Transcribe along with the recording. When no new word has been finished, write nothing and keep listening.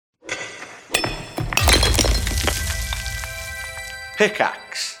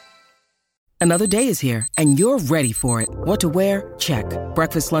Pickaxe. Another day is here, and you're ready for it. What to wear? Check.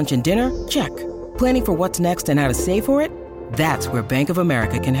 Breakfast, lunch, and dinner? Check. Planning for what's next and how to save for it? That's where Bank of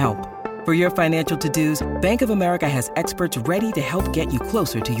America can help. For your financial to-dos, Bank of America has experts ready to help get you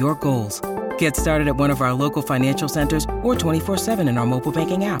closer to your goals. Get started at one of our local financial centers or 24/7 in our mobile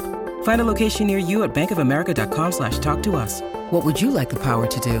banking app. Find a location near you at bankofamerica.com/talktous. What would you like the power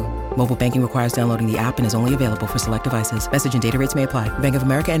to do? Mobile banking requires downloading the app and is only available for select devices. Message and data rates may apply. Bank of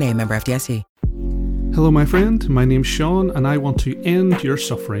America NA, member FDIC. Hello, my friend. My name's Sean, and I want to end your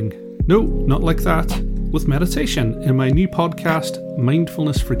suffering. No, not like that. With meditation in my new podcast,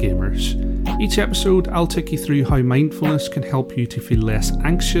 Mindfulness for Gamers. Each episode, I'll take you through how mindfulness can help you to feel less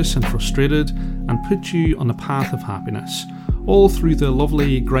anxious and frustrated and put you on a path of happiness, all through the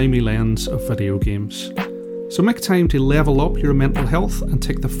lovely, grimy lens of video games. So make time to level up your mental health and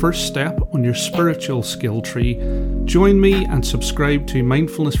take the first step on your spiritual skill tree. Join me and subscribe to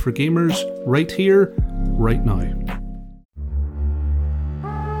Mindfulness for Gamers right here, right now.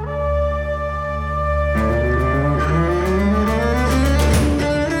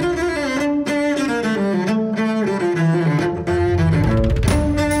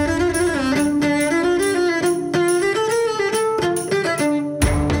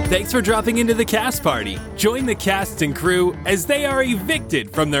 Thanks for dropping into the cast party. Join the cast and crew as they are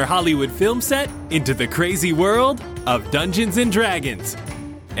evicted from their Hollywood film set into the crazy world of Dungeons and Dragons.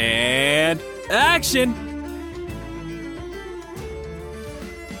 And action!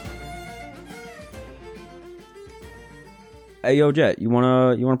 Hey, yo, Jet, you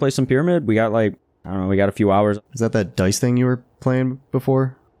wanna play some Pyramid? We got we got a few hours. Is that dice thing you were playing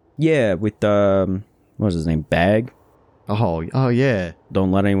before? Yeah, with what was his name? Bag? Oh yeah.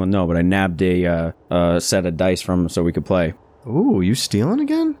 Don't let anyone know, but I nabbed a set of dice from him so we could play. Ooh, you stealing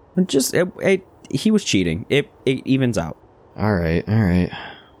again? He was cheating. It evens out. All right.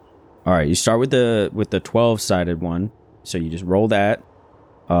 All right, you start with the 12-sided one. So you just roll that.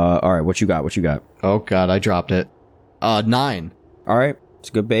 All right, what you got? Oh god, I dropped it. 9. All right, it's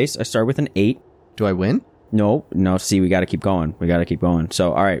a good base. I start with an 8. Do I win? No. See, we got to keep going.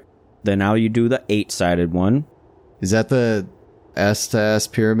 So, all right. Then now you do the 8-sided one. Is that the S to S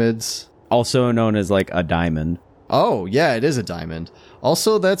pyramids? Also known as like a diamond. Oh, yeah, it is a diamond.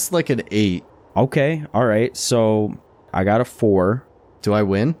 Also, that's like an 8. Okay, all right. So I got a 4. Do I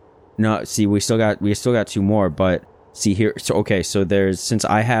win? No, see, we still got 2 more, but see here. So okay, so since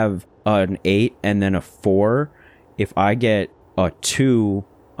I have an 8 and then a 4, if I get a 2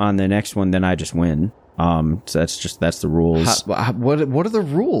 on the next one, then I just win. So that's the rules. What are the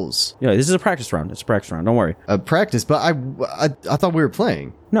rules? Yeah, this is a practice round. It's a practice round. Don't worry. Practice, but I thought we were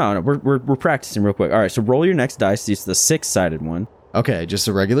playing. No, we're practicing real quick. All right, so roll your next dice. It's the 6-sided one. Okay, just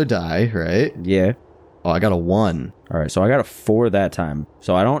a regular die, right? Yeah. Oh, I got a 1. All right, so I got a 4 that time.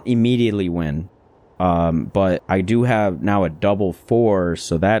 So I don't immediately win. But I do have now a double 4,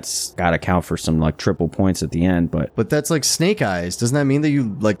 so that's got to count for some like triple points at the end. But that's like Snake Eyes. Doesn't that mean that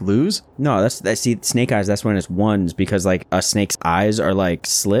you like lose? No, see, Snake Eyes. That's when it's ones because like a snake's eyes are like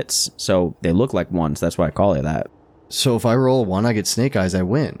slits, so they look like ones. That's why I call it that. So if I roll a 1, I get Snake Eyes, I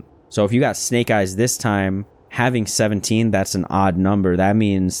win. So if you got Snake Eyes this time, having 17, that's an odd number. That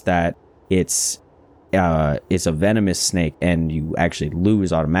means that it's a venomous snake, and you actually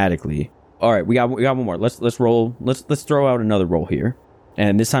lose automatically. All right, we got one more. Let's roll. Let's throw out another roll here,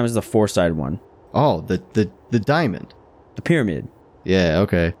 and this time is the 4-sided one. Oh, the diamond, the pyramid. Yeah.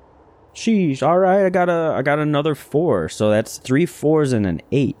 Okay. Sheesh. All right, I got another 4. So that's 3 4s and an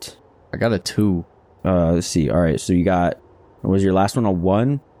 8. I got a 2. Let's see. All right, so you got. Was your last one a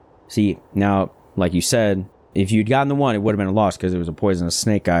 1? See, now, like you said, if you'd gotten the 1, it would have been a loss because it was a poisonous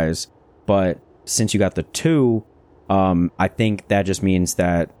snake eyes. But since you got the 2, I think that just means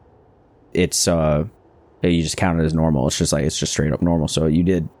that it's you just count it as normal. It's just straight up normal. So you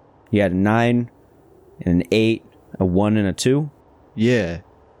had a 9 and an 8, a 1 and a 2. Yeah.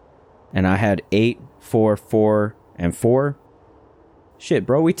 And I had 8, 4, 4, and 4. Shit,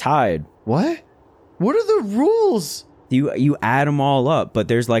 bro, we tied. What are the rules? You add them all up, but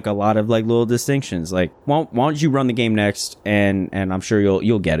there's like a lot of like little distinctions. Like, why don't you run the game next, and I'm sure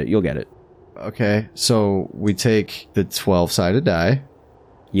you'll get it. You'll get it. Okay, so we take the 12-sided die.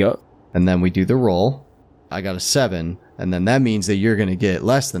 Yup. And then we do the roll. I got a 7, and then that means that you're going to get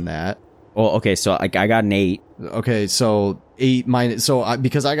less than that. Well, okay, so I got an 8. Okay, so 8 minus...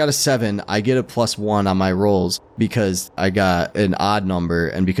 because I got a 7, I get a +1 on my rolls because I got an odd number,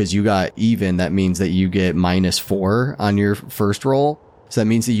 and because you got even, that means that you get -4 on your first roll. So that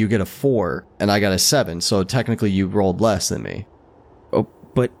means that you get a 4, and I got a 7, so technically you rolled less than me. Oh,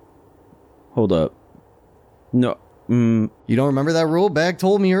 but... Hold up. No, You don't remember that rule? Bag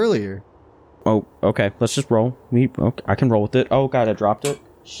told me earlier. Oh, okay. Let's just roll. Okay, I can roll with it. Oh god, I dropped it.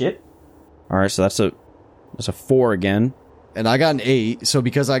 Shit. All right, so that's a 4 again. And I got an 8. So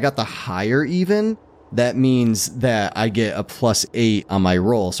because I got the higher even, that means that I get a +8 on my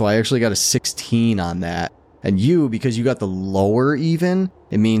roll. So I actually got a 16 on that. And you, because you got the lower even,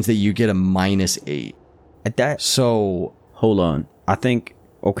 it means that you get a -8. At that. So Hold on. I think.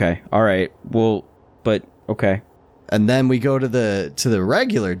 Okay. All right. Well, but okay. and then we go to the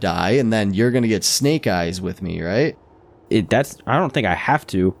regular die, and then you're gonna get snake eyes with me, right? I don't think I have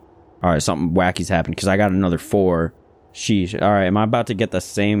to. All right, something wacky's happened because I got another 4. Sheesh. All right, am I about to get the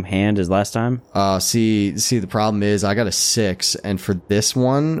same hand as last time? See, the problem is I got a 6, and for this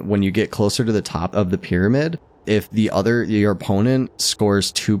one, when you get closer to the top of the pyramid, if your opponent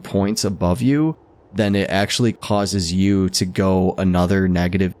scores 2 points above you, then it actually causes you to go another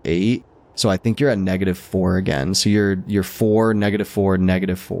 -8. So I think you're at -4 again. So you're 4, -4,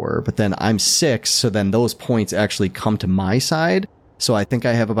 -4. But then I'm 6, so then those points actually come to my side. So I think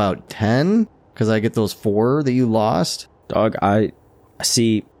I have about 10 because I get those 4 that you lost. Dog, I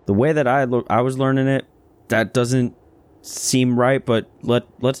see the way that I was learning it. That doesn't seem right. But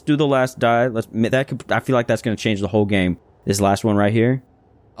let's do the last die. I feel like that's gonna change the whole game. This last one right here.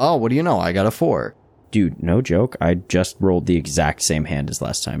 Oh, what do you know? I got a 4. Dude, no joke. I just rolled the exact same hand as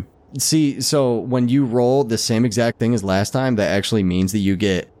last time. See, so when you roll the same exact thing as last time, that actually means that you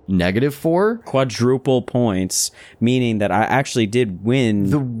get -4. Quadruple points, meaning that I actually did win.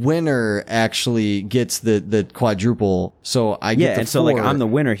 The winner actually gets the quadruple. So I get the and so 4. like I'm the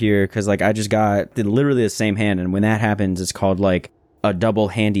winner here because like I just got literally the same hand, and when that happens, it's called like a double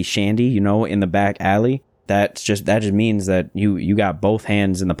handy shandy, you know, in the back alley. That just means that you got both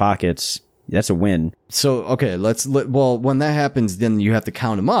hands in the pockets. That's a win. So, okay, well, when that happens, then you have to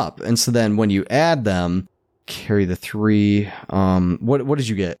count them up. And so then when you add them, carry the 3, what did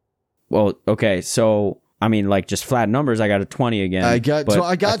you get? Well, okay, so, I mean, like, just flat numbers, I got a 20 again. I got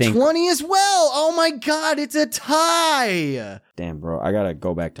 20 as well! Oh my god, it's a tie! Damn, bro, I gotta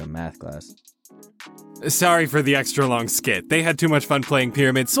go back to math class. Sorry for the extra long skit. They had too much fun playing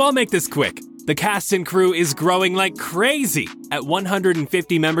pyramids, so I'll make this quick. The cast and crew is growing like crazy. At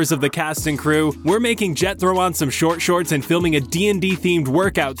 150 members of the cast and crew, we're making Jet throw on some short shorts and filming a D&D themed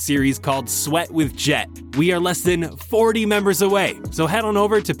workout series called Sweat with Jet. We are less than 40 members away, so head on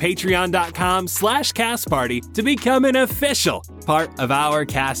over to patreon.com/castparty to become an official part of our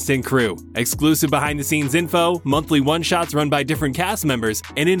cast and crew. Exclusive behind the scenes info, monthly one-shots run by different cast members,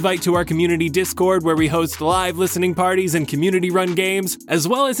 an invite to our community Discord where we host live listening parties and community run games, as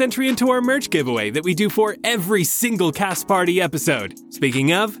well as entry into our merch giveaway that we do for every single Cast Party episode.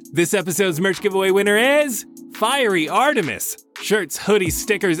 Speaking of, this episode's merch giveaway winner is Fiery Artemis. Shirts, hoodies,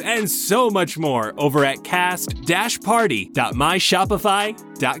 stickers, and so much more over at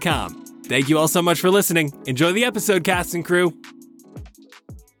cast-party.myshopify.com. Thank you all so much for listening. Enjoy the episode, cast and crew.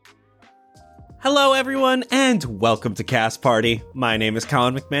 Hello, everyone, and welcome to Cast Party. My name is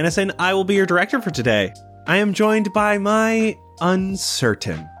Colin McManus, and I will be your director for today. I am joined by my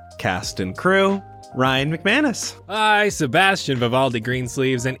uncertain cast and crew, Ryan McManus. Hi, Sebastian Vivaldi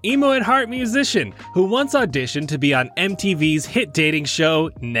Greensleeves, an emo at heart musician who once auditioned to be on MTV's hit dating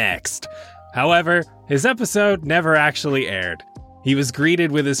show Next. However, his episode never actually aired. He was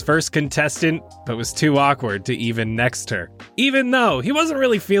greeted with his first contestant, but was too awkward to even next her, even though he wasn't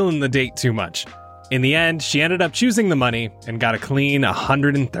really feeling the date too much. In the end, she ended up choosing the money and got a clean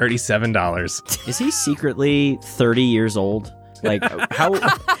 $137. Is he secretly 30 years old? Like, how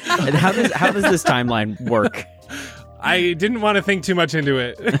does this timeline work? I didn't want to think too much into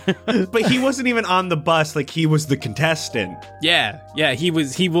it. But he wasn't even on the bus, like he was the contestant. Yeah, he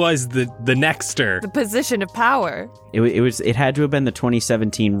was the nexter. The position of power. It had to have been the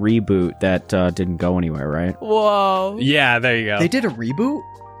 2017 reboot that didn't go anywhere, right? Whoa. Yeah, there you go. They did a reboot?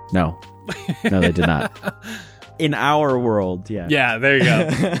 No, they did not. In our world, yeah. Yeah, there you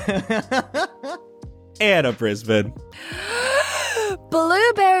go. Anna Brisbane.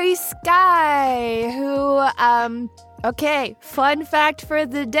 Blueberry Sky, who, okay, fun fact for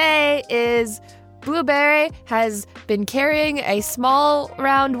the day is Blueberry has been carrying a small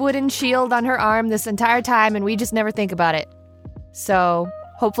round wooden shield on her arm this entire time, and we just never think about it. So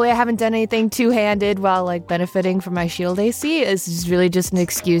hopefully I haven't done anything two-handed while, like, benefiting from my shield AC. This is really just an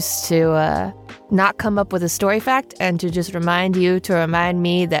excuse to, not come up with a story fact and to just remind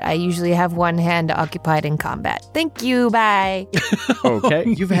me that I usually have one hand occupied in combat. Thank you, bye. Okay.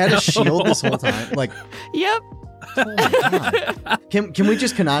 You've had a shield this whole time? Like, Yep. Can we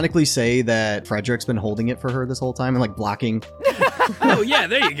just canonically say that Frederick's been holding it for her this whole time and like blocking? Oh, yeah,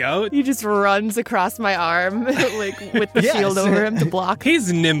 there you go. He just runs across my arm, like with the Yes. shield over him to block.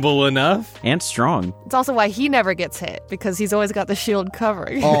 He's nimble enough. And strong. It's also why he never gets hit, because he's always got the shield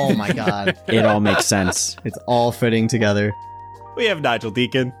covering. Oh my god. It all makes sense. It's all fitting together. We have Nigel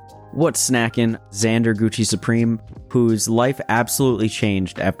Deacon. What's snacking? Xander Gucci Supreme, whose life absolutely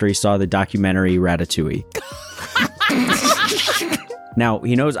changed after he saw the documentary Ratatouille. Now,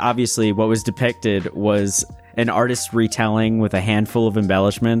 he knows obviously what was depicted was an artist's retelling with a handful of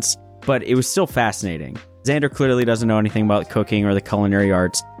embellishments, but it was still fascinating. Xander clearly doesn't know anything about cooking or the culinary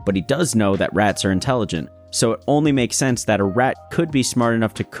arts, but he does know that rats are intelligent, so it only makes sense that a rat could be smart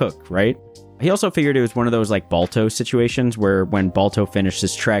enough to cook, right? He also figured it was one of those like Balto situations where when Balto finished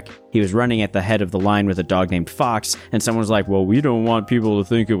his trek, he was running at the head of the line with a dog named Fox, and someone was like, well, we don't want people to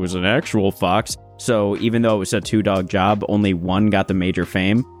think it was an actual fox. So even though it was a 2-dog job, only one got the major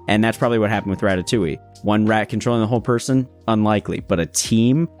fame. And that's probably what happened with Ratatouille. One rat controlling the whole person? Unlikely, but a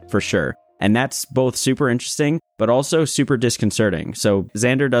team? For sure. And that's both super interesting, but also super disconcerting. So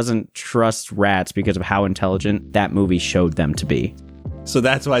Xander doesn't trust rats because of how intelligent that movie showed them to be. So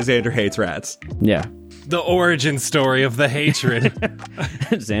that's why Xander hates rats. Yeah. The origin story of the hatred.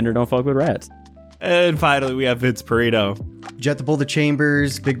 Xander don't fuck with rats. And finally, we have Vince Perino. Jet the Bull the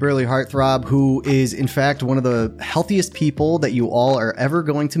Chambers, Big Burly Heartthrob, who is in fact one of the healthiest people that you all are ever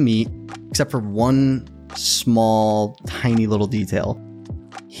going to meet, except for one small, tiny little detail.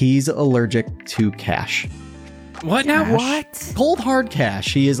 He's allergic to cash. What now? What? Cold hard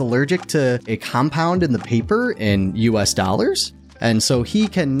cash. He is allergic to a compound in the paper in US dollars. And so he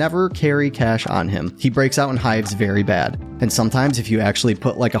can never carry cash on him. He breaks out in hives very bad. And sometimes if you actually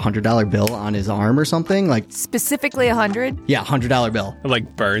put like $100 bill on his arm or something, like, Specifically 100? yeah, $100 bill. It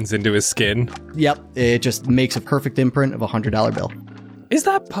like burns into his skin. Yep. It just makes a perfect imprint of a $100 bill. Is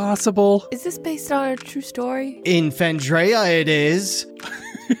that possible? Is this based on a true story? In Fendrea, it is.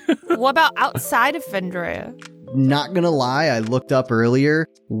 What about outside of Fendrea? Not gonna lie, I looked up earlier.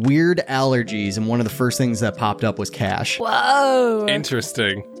 Weird allergies, and one of the first things that popped up was cash. Whoa.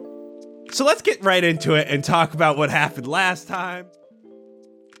 Interesting. So let's get right into it and talk about what happened last time.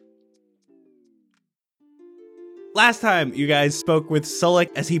 Last time, you guys spoke with Sulik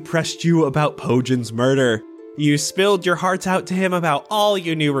as he pressed you about Pojan's murder. You spilled your hearts out to him about all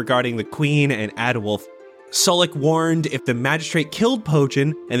you knew regarding the Queen and Adewolf. Sulik warned if the magistrate killed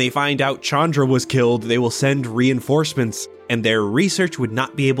Pojan and they find out Chandra was killed, they will send reinforcements, and their research would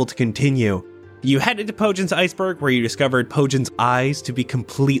not be able to continue. You headed to Pojan's iceberg, where you discovered Pojan's eyes to be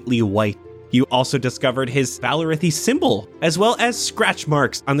completely white. You also discovered his Valorithi symbol, as well as scratch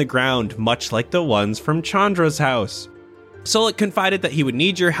marks on the ground, much like the ones from Chandra's house. Sulik confided that he would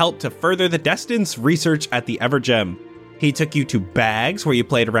need your help to further the Destin's research at the Evergem. He took you to Bags, where you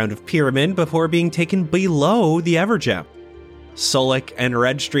played a round of Pyramid before being taken below the Evergem. Sulik and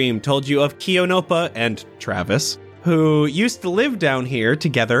Redstream told you of Kionopa and Travis, who used to live down here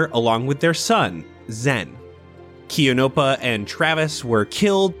together along with their son, Zen. Kionopa and Travis were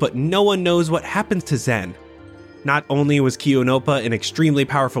killed, but no one knows what happened to Zen. Not only was Kionopa an extremely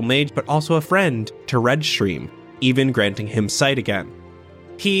powerful mage, but also a friend to Redstream, even granting him sight again.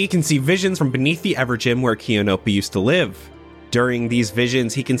 He can see visions from beneath the Evergem where Kionopa used to live. During these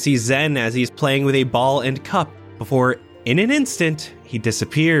visions, he can see Zen as he's playing with a ball and cup before, in an instant, he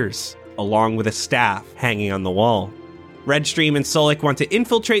disappears, along with a staff hanging on the wall. Redstream and Sulik want to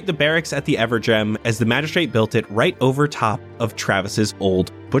infiltrate the barracks at the Evergem as the magistrate built it right over top of Travis's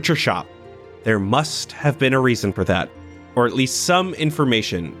old butcher shop. There must have been a reason for that, or at least some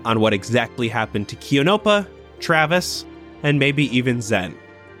information on what exactly happened to Kionopa, Travis, and maybe even Zen.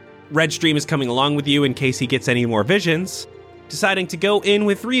 Redstream is coming along with you in case he gets any more visions, deciding to go in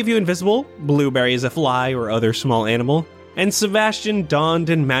with 3 of you invisible, Blueberry as a fly or other small animal, and Sebastian donned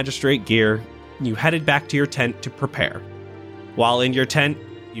in magistrate gear. You headed back to your tent to prepare. While in your tent,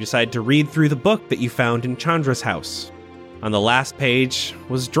 you decide to read through the book that you found in Chandra's house. On the last page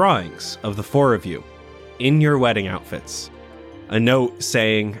was drawings of the 4 of you, in your wedding outfits. A note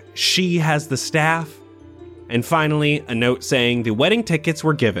saying, "She has the staff," and finally, a note saying the wedding tickets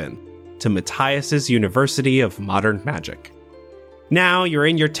were given to Matthias's University of Modern Magic. Now you're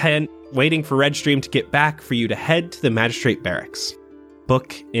in your tent, waiting for Redstream to get back for you to head to the magistrate barracks,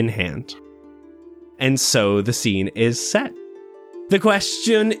 book in hand. And so the scene is set. The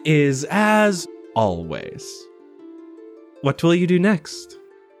question is, as always, what will you do next?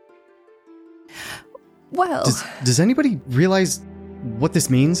 Well, Does anybody realize what this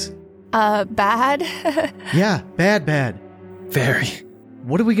means? bad? Yeah, bad. Very.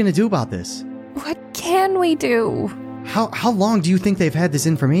 What are we gonna do about this? What can we do? How long do you think they've had this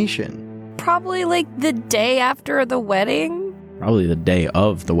information? Probably like the day after the wedding. Probably the day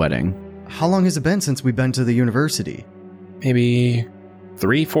of the wedding. How long has it been since we've been to the university? Maybe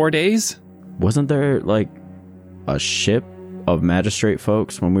 3-4 days? Wasn't there, like, a ship of magistrate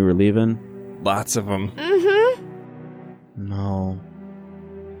folks when we were leaving? Lots of them. Mm-hmm. No.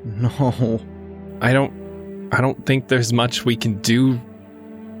 I don't think there's much we can do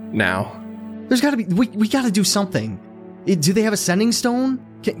now. There's gotta be, we gotta do something. Do they have a sending stone?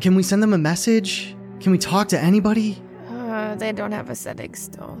 Can we send them a message? Can we talk to anybody? They don't have a sending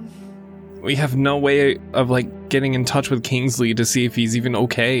stone. We have no way of, like, getting in touch with Kingsley to see if he's even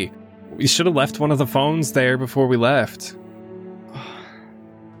okay. We should have left one of the phones there before we left.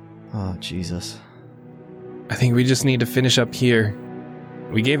 Oh, Jesus. I think we just need to finish up here.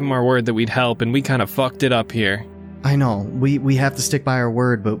 We gave him our word that we'd help, and we kind of fucked it up here. I know, we have to stick by our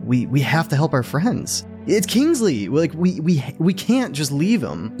word, but we have to help our friends. It's Kingsley. Like, we can't just leave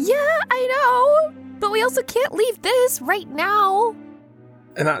him. Yeah, I know. But we also can't leave this right now.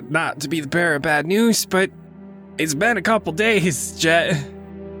 And not to be the bearer of bad news, but it's been a couple days, Jet.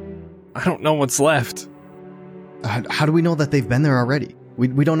 I don't know what's left. How do we know that they've been there already?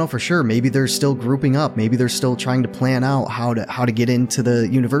 We don't know for sure. Maybe they're still grouping up. Maybe they're still trying to plan out how to get into the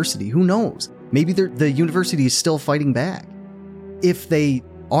university. Who knows? Maybe the university is still fighting back. If they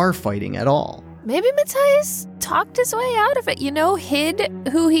are fighting at all. Maybe Matthias talked his way out of it, hid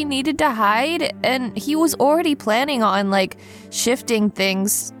who he needed to hide, and he was already planning on, like, shifting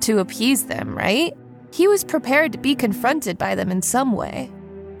things to appease them, right? He was prepared to be confronted by them in some way.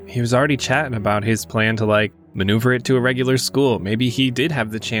 He was already chatting about his plan to, like, maneuver it to a regular school. Maybe he did have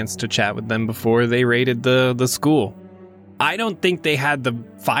the chance to chat with them before they raided the school. I don't think they had the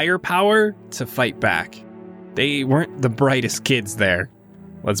firepower to fight back. They weren't the brightest kids there.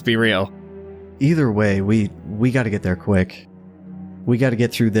 Let's be real. Either way, we got to get there quick. We got to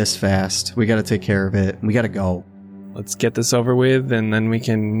get through this fast. We got to take care of it. We got to go. Let's get this over with, and then we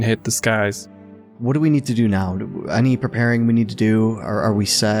can hit the skies. What do we need to do now? Any preparing we need to do? Are we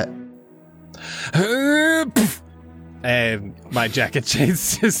set? And my jacket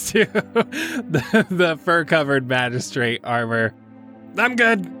changes to the fur-covered magistrate armor. I'm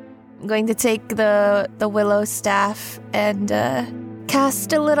good. I'm going to take the willow staff and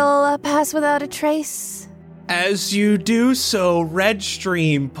cast a little pass without a trace. As you do so,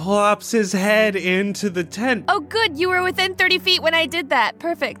 Redstream plops his head into the tent. Oh, good. You were within 30 feet when I did that.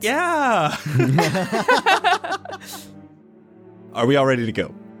 Perfect. Yeah. Are we all ready to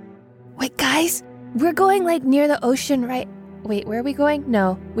go? Wait, guys. We're going, like, near the ocean, right? Wait, where are we going?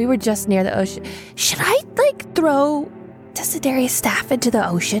 No, we were just near the ocean. Should I, like, throw Desideria's staff into the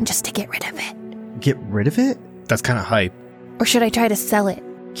ocean just to get rid of it? Get rid of it? That's kind of hype. Or should I try to sell it?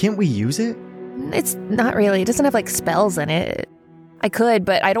 Can't we use it? It's not really. It doesn't have, like, spells in it. I could,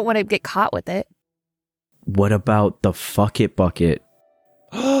 but I don't want to get caught with it. What about the fuck it bucket?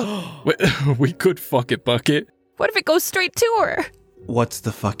 We could fuck it bucket. What if it goes straight to her? What's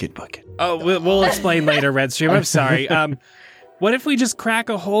the fuck it bucket? Oh, we'll explain later, Redstream. I'm sorry. What if we just crack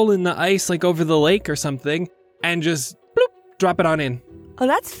a hole in the ice, like over the lake or something, and just bloop, drop it on in? Oh,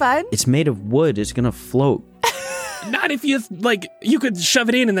 that's fun. It's made of wood. It's gonna float. Not if you could shove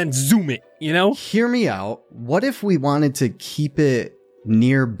it in and then zoom it, Hear me out. What if we wanted to keep it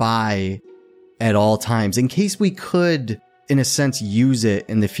nearby at all times in case we could, in a sense, use it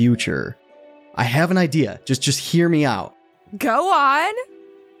in the future? I have an idea. Just hear me out. Go on.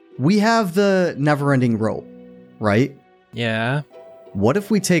 We have the never-ending rope, right? Yeah. What if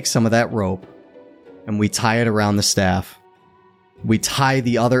we take some of that rope and we tie it around the staff? We tie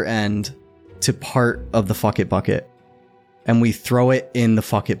the other end to part of the fuck it bucket and we throw it in the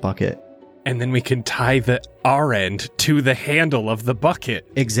fuck it bucket. And then we can tie the R end to the handle of the bucket.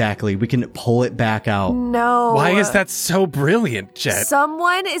 Exactly. We can pull it back out. No. Why is that so brilliant, Jet?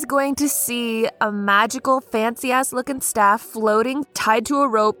 Someone is going to see a magical, fancy-ass looking staff floating, tied to a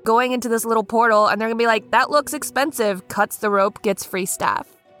rope, going into this little portal, and they're going to be like, that looks expensive. Cuts the rope, gets free staff.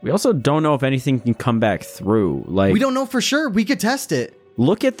 We also don't know if anything can come back through. Like, we don't know for sure. We could test it.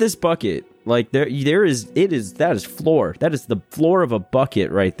 Look at this bucket. Like, that is floor. That is the floor of a bucket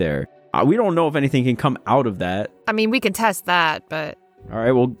right there. We don't know if anything can come out of that. I mean, we can test that, but... All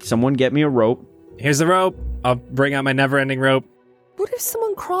right, well, someone get me a rope. Here's the rope. I'll bring out my never-ending rope. What if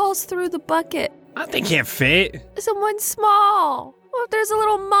someone crawls through the bucket? They can't fit. Someone small. What if there's a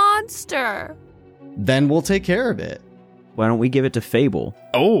little monster? Then we'll take care of it. Why don't we give it to Fable?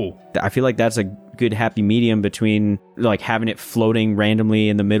 Oh. I feel like that's a good happy medium between, like, having it floating randomly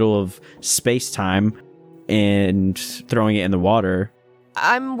in the middle of space-time and throwing it in the water.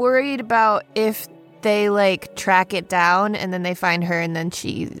 I'm worried about if they like track it down and then they find her and then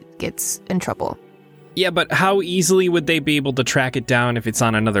she gets in trouble. Yeah, but how easily would they be able to track it down if it's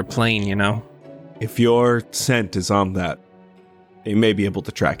on another plane, you know? If your scent is on that, they may be able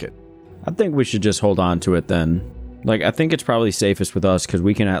to track it. I think we should just hold on to it then. Like, I think it's probably safest with us because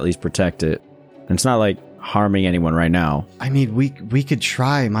we can at least protect it. And it's not like harming anyone right now. I mean, we could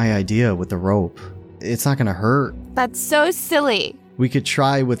try my idea with the rope. It's not going to hurt. That's so silly. We could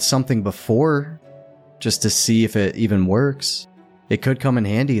try with something before just to see if it even works. It could come in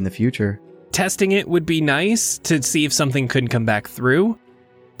handy in the future. Testing it would be nice to see if something could come back through.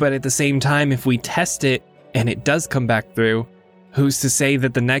 But at the same time, if we test it and it does come back through, who's to say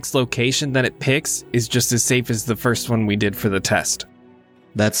that the next location that it picks is just as safe as the first one we did for the test?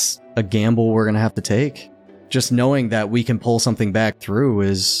 That's a gamble we're going to have to take. Just knowing that we can pull something back through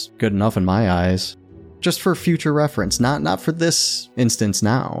is good enough in my eyes. Just for future reference, not for this instance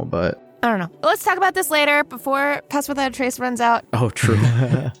now, but... I don't know. Let's talk about this later before Pass Without a Trace runs out. Oh, true.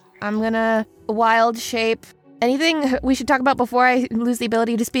 I'm gonna wild shape. Anything we should talk about before I lose the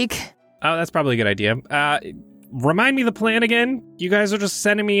ability to speak? Oh, that's probably a good idea. Remind me the plan again. You guys are just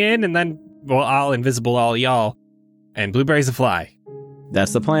sending me in, and then, well, I'll invisible all y'all. And Blueberry's a fly.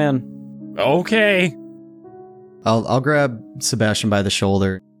 That's the plan. Okay. I'll grab Sebastian by the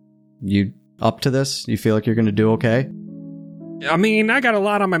shoulder. You up to this? You feel like you're going to do okay? I mean, I got a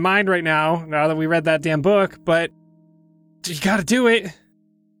lot on my mind right now that we read that damn book, but you gotta do it.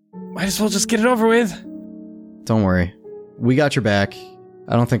 Might as well just get it over with. Don't worry. We got your back.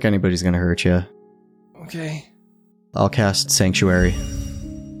 I don't think anybody's going to hurt you. Okay. I'll cast Sanctuary.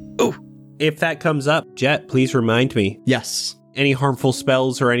 Oh, if that comes up, Jet, please remind me. Yes. Any harmful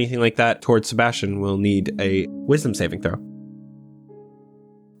spells or anything like that towards Sebastian will need a wisdom saving throw.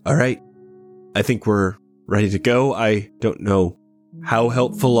 All right. I think we're ready to go. I don't know how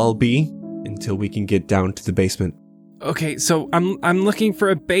helpful I'll be until we can get down to the basement. Okay, so I'm looking for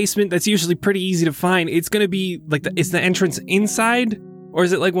a basement that's usually pretty easy to find. It's gonna be like is the entrance inside, or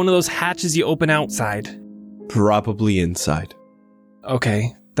is it like one of those hatches you open outside? Probably inside.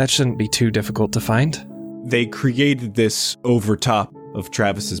 Okay, that shouldn't be too difficult to find. They created this over top of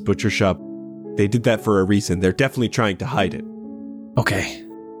Travis's butcher shop. They did that for a reason. They're definitely trying to hide it. Okay.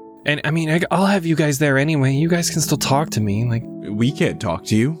 And I mean, I'll have you guys there anyway. You guys can still talk to me. Like, we can't talk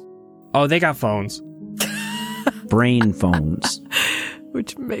to you. Oh, they got phones. Brain phones.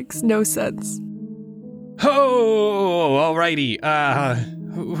 Which makes no sense. Oh, alrighty.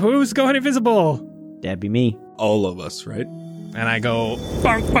 Who's going invisible? That'd be me. All of us, right? And I go,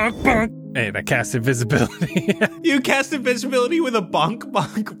 bonk, bonk, bonk. And I cast invisibility. You cast invisibility with a bonk,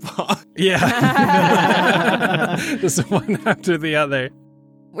 bonk, bonk. Yeah. Just one after the other.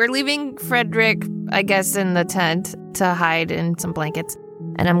 We're leaving Frederick, I guess, in the tent to hide in some blankets.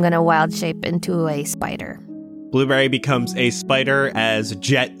 And I'm going to wild shape into a spider. Blueberry becomes a spider as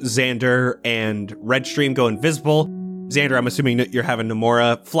Jet, Xander, and Redstream go invisible. Xander, I'm assuming that you're having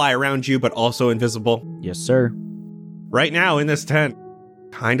Nomura fly around you, but also invisible. Yes, sir. Right now in this tent,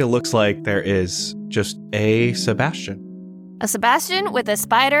 kind of looks like there is just a Sebastian. A Sebastian with a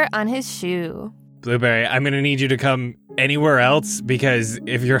spider on his shoe. Blueberry, I'm going to need you to come anywhere else, because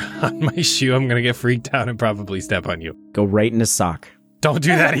if you're on my shoe, I'm going to get freaked out and probably step on you. Go right in his sock. Don't do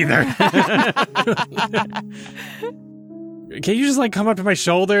that either. Can you just like come up to my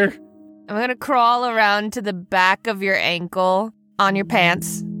shoulder? I'm going to crawl around to the back of your ankle on your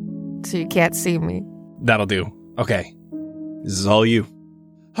pants so you can't see me. That'll do. Okay. This is all you.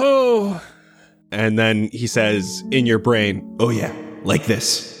 Oh. And then he says in your brain, oh yeah, like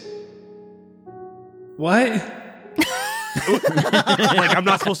this. What? Like I'm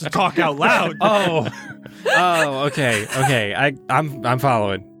not supposed to talk out loud. Oh, okay. I'm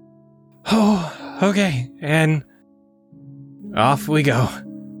following. Oh, okay. And off we go.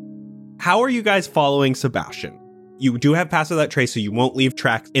 How are you guys following Sebastian? You do have Pass Without Trace, so you won't leave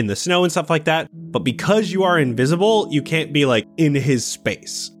tracks in the snow and stuff like that. But because you are invisible, you can't be like in his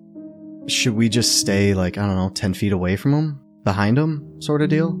space. Should we just stay like, I don't know, 10 feet away from him? Behind him sort of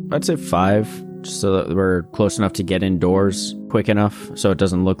deal? I'd say 5, just so that we're close enough to get indoors quick enough so it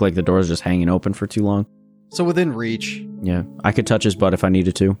doesn't look like the door's just hanging open for too long. So within reach. Yeah, I could touch his butt if I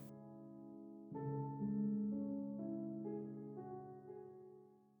needed to.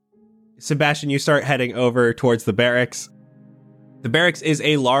 Sebastian, you start heading over towards the barracks. The barracks is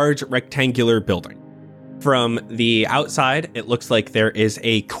a large rectangular building. From the outside, it looks like there is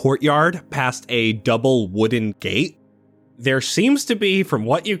a courtyard past a double wooden gate. There seems to be, from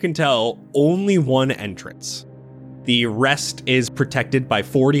what you can tell, only one entrance. The rest is protected by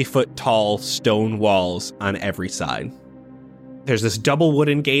 40-foot tall stone walls on every side. There's this double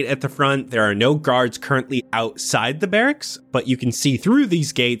wooden gate at the front. There are no guards currently outside the barracks, but you can see through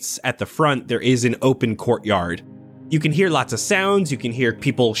these gates at the front. There is an open courtyard. You can hear lots of sounds. You can hear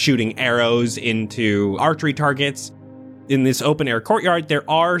people shooting arrows into archery targets. In this open air courtyard, there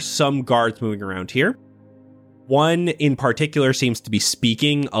are some guards moving around here. One in particular seems to be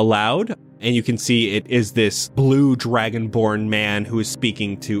speaking aloud, and you can see it is this blue dragonborn man who is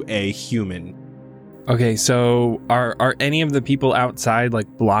speaking to a human. Okay, so are any of the people outside like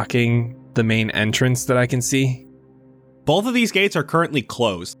blocking the main entrance that I can see? Both of these gates are currently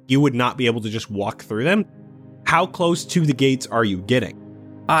closed. You would not be able to just walk through them. How close to the gates are you getting?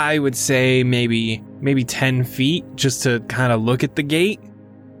 I would say maybe 10 feet just to kind of look at the gate.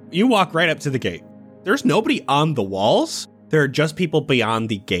 You walk right up to the gate. There's nobody on the walls. There are just people beyond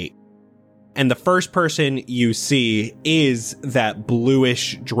the gate. And the first person you see is that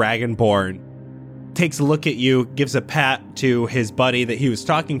bluish dragonborn. Takes a look at you, gives a pat to his buddy that he was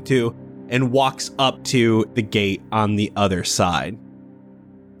talking to, and walks up to the gate on the other side.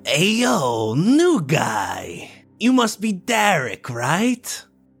 Hey yo, new guy. You must be Derek, right?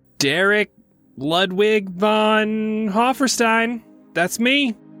 Derek Ludwig von Hofferstein. That's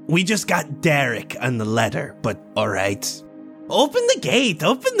me. We just got Derek on the letter, but alright. Open the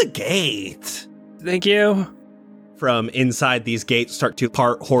gate. Thank you. From inside, these gates start to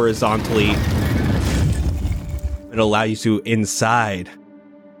part horizontally. It'll allow you to inside.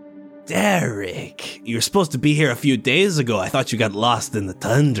 Derek, you were supposed to be here a few days ago. I thought you got lost in the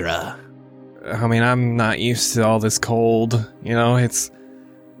tundra. I mean, I'm not used to all this cold. You know, it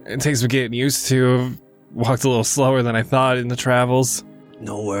takes me getting used to. I've walked a little slower than I thought in the travels.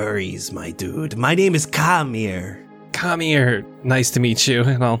 No worries, my dude. My name is Kamir. Kamir, nice to meet you.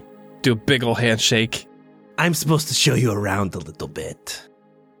 And I'll do a big ol' handshake. I'm supposed to show you around a little bit.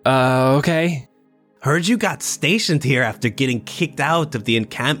 Okay. Heard you got stationed here after getting kicked out of the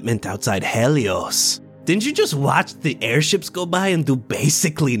encampment outside Helios. Didn't you just watch the airships go by and do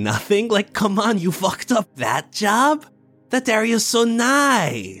basically nothing? Like, come on, you fucked up that job? That area's so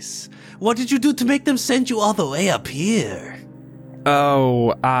nice. What did you do to make them send you all the way up here?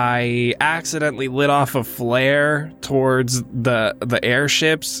 Oh, I accidentally lit off a flare towards the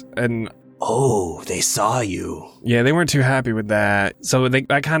airships, and... Oh, they saw you. Yeah, they weren't too happy with that. So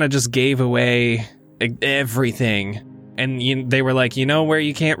I kind of just gave away everything. And they were like, you know where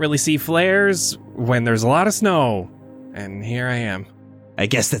you can't really see flares? When there's a lot of snow. And here I am. I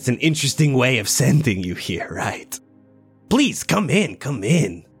guess that's an interesting way of sending you here, right? Please, come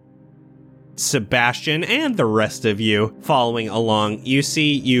in. Sebastian and the rest of you following along, you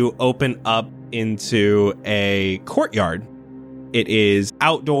see you open up into a courtyard. It is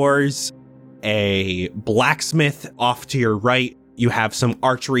outdoors, a blacksmith off to your right. You have some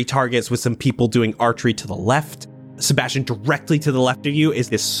archery targets with some people doing archery to the left. Sebastian, directly to the left of you is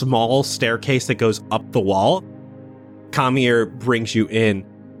this small staircase that goes up the wall. Kamir brings you in.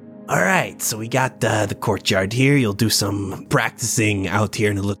 All right, so we got the courtyard here. You'll do some practicing out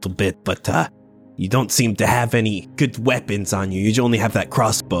here in a little bit, but you don't seem to have any good weapons on you. You only have that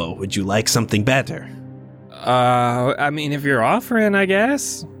crossbow. Would you like something better? I mean, if you're offering, I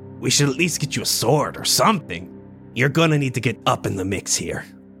guess. We should at least get you a sword or something. You're gonna need to get up in the mix here.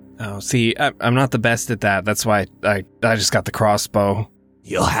 Oh, see, I'm not the best at that. That's why I just got the crossbow.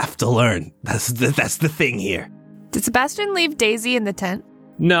 You'll have to learn. That's the thing here. Did Sebastian leave Daisy in the tent?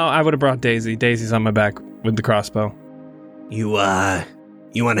 No, I would have brought Daisy. Daisy's on my back with the crossbow. You want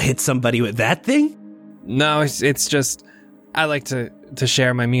to hit somebody with that thing? No, it's just I like to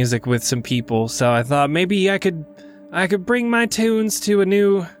share my music with some people, so I thought maybe I could bring my tunes to a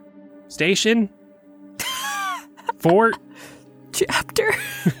new station, fort, chapter.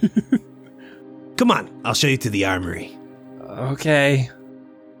 Come on, I'll show you to the armory. Okay.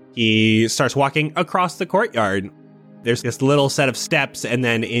 He starts walking across the courtyard. There's this little set of steps and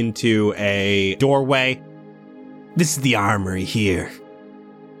then into a doorway. This is the armory here.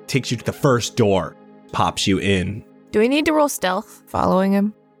 Takes you to the first door, pops you in. Do we need to roll stealth following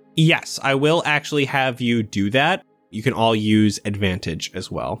him? Yes, I will actually have you do that. You can all use advantage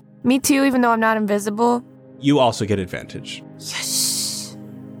as well. Me too, even though I'm not invisible. You also get advantage. Yes.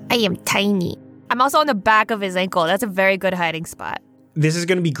 I am tiny. I'm also on the back of his ankle. That's a very good hiding spot. This is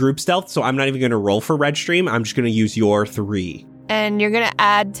going to be group stealth, so I'm not even going to roll for Red Stream. I'm just going to use your 3. And you're going to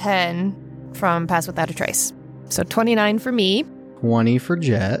add 10 from Pass Without a Trace. So 29 for me. 20 for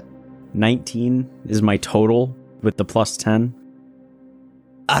Jet. 19 is my total with the plus 10.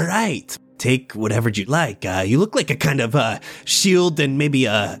 All right. Take whatever you like. You look like a kind of shield and maybe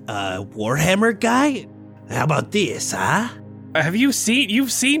a Warhammer guy. How about this, huh? You've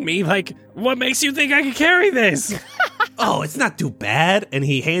seen me, like, what makes you think I can carry this? Oh, it's not too bad. And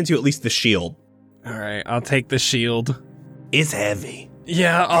he hands you at least the shield. All right, I'll take the shield. It's heavy.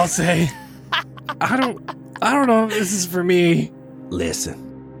 Yeah, I'll say. I don't know if this is for me.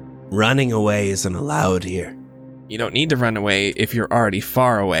 Listen, running away isn't allowed here. You don't need to run away if you're already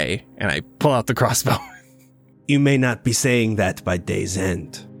far away. And I pull out the crossbow. You may not be saying that by day's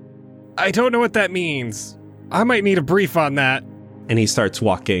end. I don't know what that means. I might need a brief on that. And he starts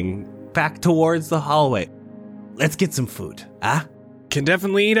walking back towards the hallway. Let's get some food, huh? Can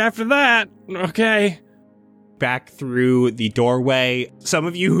definitely eat after that. Okay. Back through the doorway. Some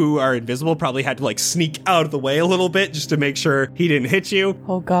of you who are invisible probably had to like sneak out of the way a little bit just to make sure he didn't hit you.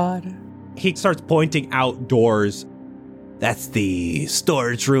 Oh, God. He starts pointing outdoors. That's the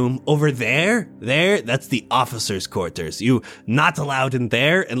storage room over there. That's the officer's quarters. You not allowed in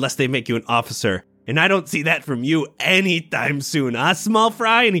there unless they make you an officer. And I don't see that from you anytime soon, huh, small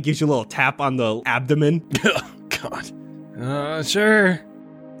fry? And he gives you a little tap on the abdomen. Oh, God. Sure.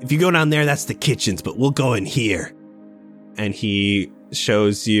 If you go down there, that's the kitchens, but we'll go in here. And he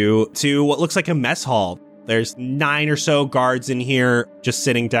shows you to what looks like a mess hall. There's 9 or so guards in here just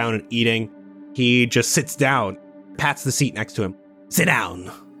sitting down and eating. He just sits down, pats the seat next to him. Sit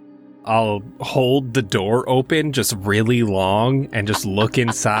down. I'll hold the door open just really long and just look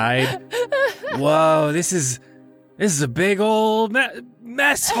inside. Whoa, this is a big old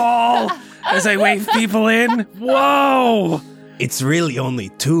mess hall as I wave people in. Whoa! It's really only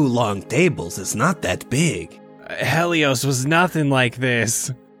 2 long tables. It's not that big. Helios was nothing like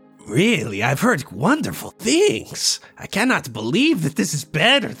this. Really? I've heard wonderful things. I cannot believe that this is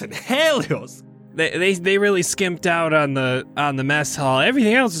better than Helios. They really skimped out on the mess hall.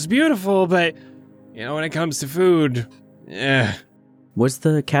 Everything else is beautiful, but you know, when it comes to food, eh. Was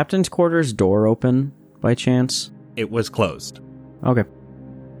the captain's quarters door open by chance? It was closed. Okay.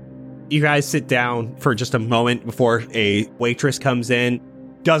 You guys sit down for just a moment before a waitress comes in,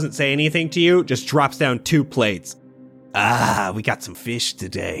 doesn't say anything to you, just drops down 2 plates. Ah, we got some fish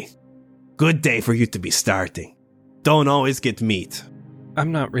today. Good day for you to be starting. Don't always get meat.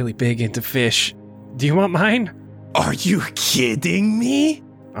 I'm not really big into fish. Do you want mine? Are you kidding me?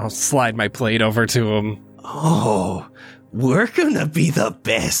 I'll slide my plate over to him. Oh, we're gonna be the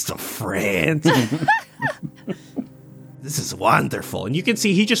best of friends. This is wonderful. And you can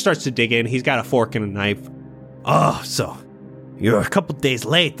see he just starts to dig in. He's got a fork and a knife. Oh, so you're a couple days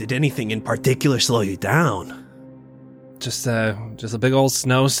late. Did anything in particular slow you down? Just a big old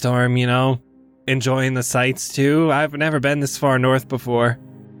snowstorm, you know. Enjoying the sights, too. I've never been this far north before.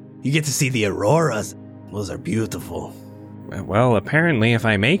 You get to see the auroras. Those are beautiful. Well, apparently, if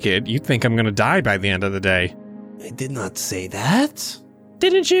I make it, you'd think I'm gonna die by the end of the day. I did not say that.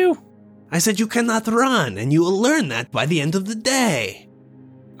 Didn't you? I said you cannot run, and you will learn that by the end of the day.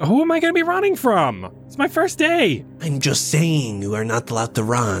 Who am I gonna be running from? It's my first day. I'm just saying you are not allowed to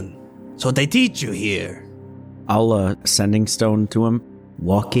run. So they teach you here. I'll sending stone to him.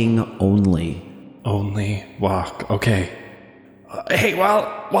 Walking only. Only walk. Okay. Hey,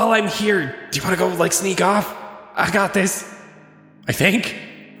 while I'm here, do you want to go sneak off? I got this. I think.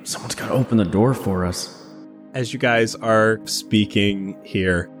 Someone's got to open the door for us. As you guys are speaking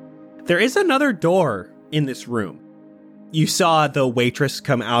here, there is another door in this room. You saw the waitress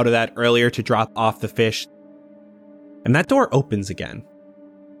come out of that earlier to drop off the fish. And that door opens again.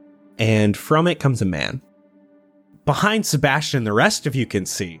 And from it comes a man. Behind Sebastian, the rest of you can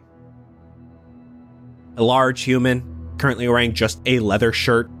see a large human, currently wearing just a leather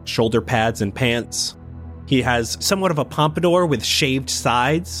shirt, shoulder pads, and pants. He has somewhat of a pompadour with shaved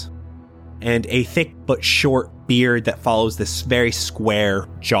sides, and a thick but short beard that follows this very square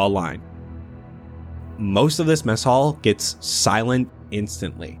jawline. Most of this mess hall gets silent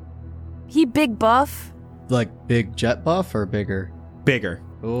instantly. He big buff. Like big jet buff or bigger? Bigger.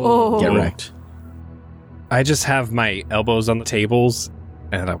 Oh. Get wrecked. I just have my elbows on the tables,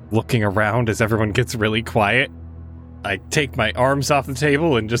 and I'm looking around as everyone gets really quiet. I take my arms off the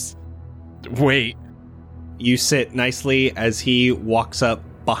table and just wait. You sit nicely as he walks up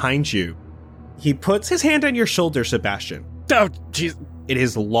behind you. He puts his hand on your shoulder, Sebastian. Oh, jeez. It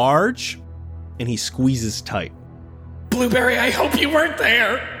is large, and he squeezes tight. Blueberry, I hope you weren't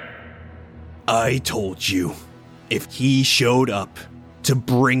there. I told you, if he showed up, to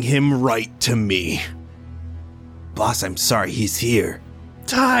bring him right to me. Boss, I'm sorry he's here.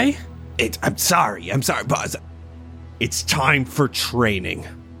 Ty? I'm sorry, boss. It's time for training.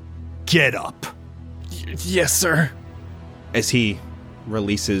 Get up. Yes, sir. As he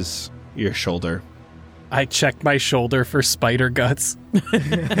releases your shoulder. I check my shoulder for spider guts.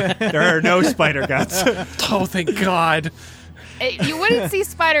 There are no spider guts. Oh, thank God. You wouldn't see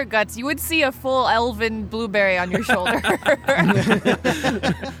spider guts. You would see a full elven blueberry on your shoulder.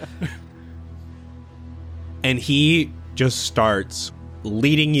 And he just starts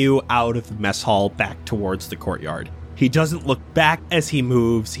leading you out of the mess hall back towards the courtyard. He doesn't look back as he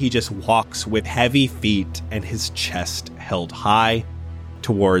moves. He just walks with heavy feet and his chest held high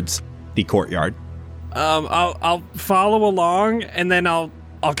towards the courtyard. I'll follow along, and then I'll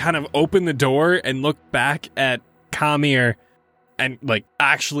kind of open the door and look back at Kamir and, like,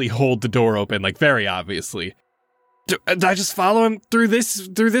 actually hold the door open, like, very obviously. Do I just follow him through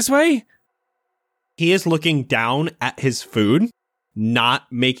this way? He is looking down at his food, not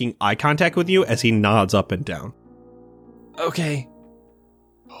making eye contact with you as he nods up and down. Okay.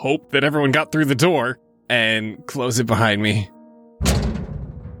 Hope that everyone got through the door, and close it behind me.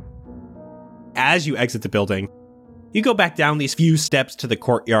 As you exit the building, you go back down these few steps to the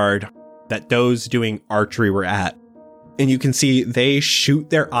courtyard that those doing archery were at. And you can see they shoot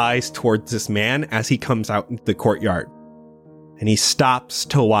their eyes towards this man as he comes out into the courtyard. And he stops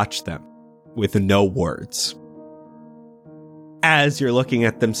to watch them with no words. As you're looking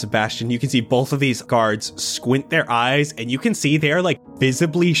at them, Sebastian, you can see both of these guards squint their eyes, and you can see they're like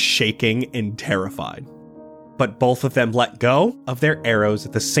visibly shaking and terrified. But both of them let go of their arrows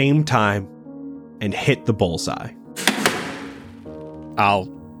at the same time and hit the bullseye.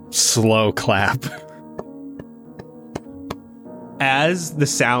 I'll slow clap. As the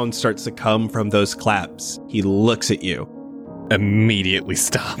sound starts to come from those claps, he looks at you. Immediately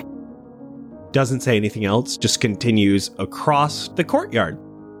stop. Doesn't say anything else, just continues across the courtyard.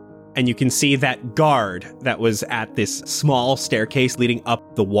 And you can see that guard that was at this small staircase leading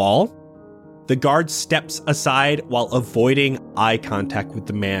up the wall. The guard steps aside while avoiding eye contact with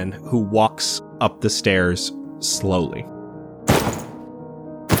the man who walks up the stairs slowly.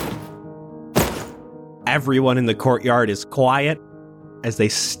 Everyone in the courtyard is quiet as they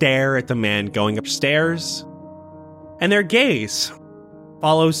stare at the man going upstairs, and their gaze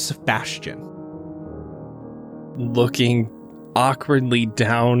follows Sebastian. Looking awkwardly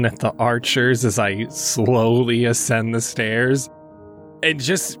down at the archers as I slowly ascend the stairs, and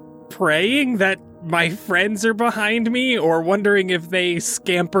just praying that my friends are behind me, or wondering if they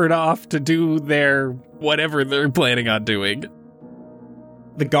scampered off to do their whatever they're planning on doing.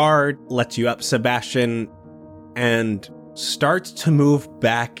 The guard lets you up, Sebastian, and starts to move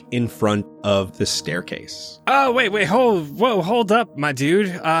back in front of the staircase. Oh, wait, hold up, my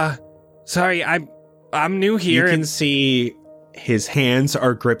dude. Sorry, I'm new here. You can see his hands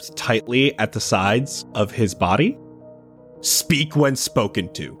are gripped tightly at the sides of his body. Speak when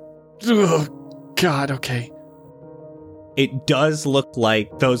spoken to. Oh, God, okay. It does look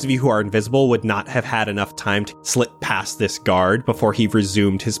like those of you who are invisible would not have had enough time to slip past this guard before he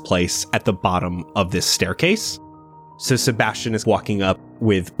resumed his place at the bottom of this staircase. So Sebastian is walking up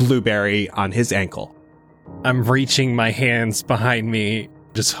with Blueberry on his ankle. I'm reaching my hands behind me,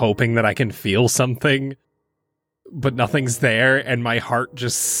 just hoping that I can feel something, but nothing's there, and my heart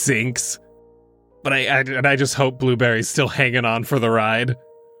just sinks. But I just hope Blueberry's still hanging on for the ride.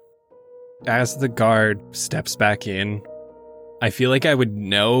 As the guard steps back in, I feel like I would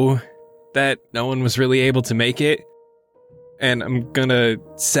know that no one was really able to make it, and I'm gonna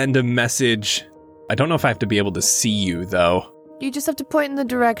send a message. I don't know if I have to be able to see you, though. You just have to point in the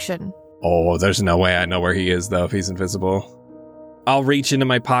direction. Oh, there's no way I know where he is, though, if he's invisible. I'll reach into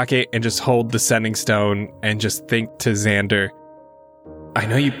my pocket and just hold the sending stone and just think to Xander, I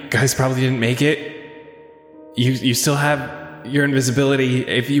know you guys probably didn't make it. You still have your invisibility.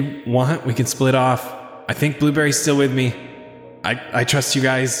 If you want, we can split off. I think Blueberry's still with me. I trust you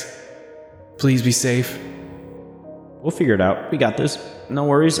guys. Please be safe. We'll figure it out. We got this. No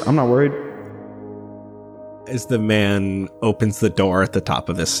worries. I'm not worried. As the man opens the door at the top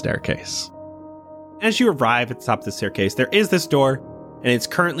of this staircase. As you arrive at the top of the staircase, there is this door, and it's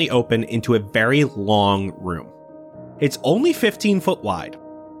currently open into a very long room. It's only 15 foot wide,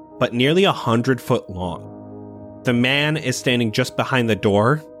 but nearly 100 foot long. The man is standing just behind the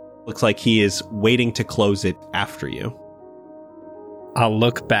door. Looks like he is waiting to close it after you. I'll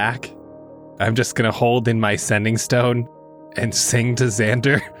look back. I'm just gonna hold in my sending stone and sing to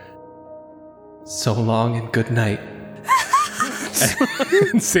Xander. So long and good night.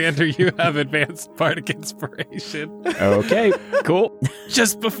 And Xander, you have advanced bardic inspiration. Okay, cool.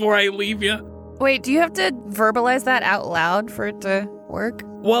 Just before I leave you. Wait, do you have to verbalize that out loud for it to work?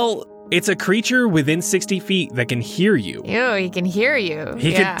 Well, it's a creature within 60 feet that can hear you. Ew, he can hear you.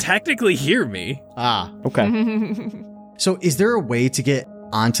 He can technically hear me. Ah. Okay. So is there a way to get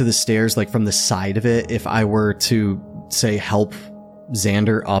onto the stairs, like from the side of it, if I were to, say, help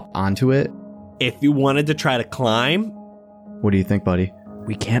Xander up onto it? If you wanted to try to climb, What do you think, buddy?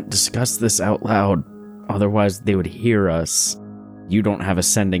 We can't discuss this out loud. Otherwise, they would hear us. You don't have a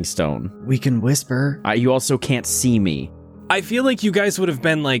sending stone. We can whisper. You also can't see me. I feel like you guys would have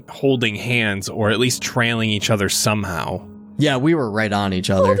been like holding hands or at least trailing each other somehow. Yeah, we were right on each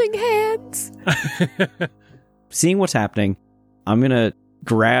other. Holding hands. Seeing what's happening, I'm going to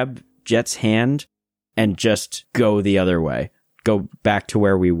grab Jet's hand and just go the other way. Go back to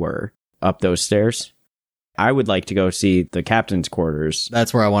where we were, up those stairs. I would like to go see the captain's quarters.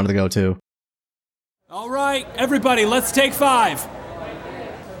 That's where I wanted to go too. All right, everybody, let's take 5.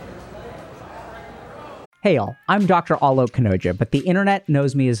 Hey y'all, I'm Dr. Alok Kanoja, but the internet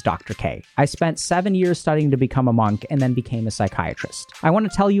knows me as Dr. K. I spent 7 years studying to become a monk and then became a psychiatrist. I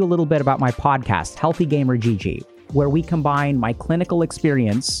want to tell you a little bit about my podcast, Healthy Gamer GG, where we combine my clinical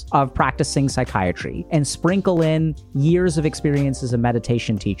experience of practicing psychiatry and sprinkle in years of experience as a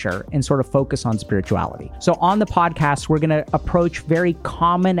meditation teacher and sort of focus on spirituality. So on the podcast, we're going to approach very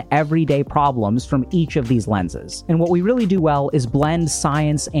common everyday problems from each of these lenses. And what we really do well is blend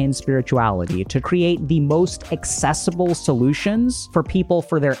science and spirituality to create the most accessible solutions for people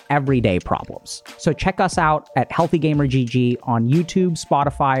for their everyday problems. So check us out at Healthy Gamer GG on YouTube,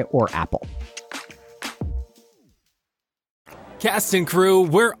 Spotify, or Apple. Cast and crew,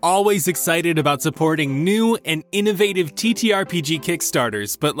 we're always excited about supporting new and innovative TTRPG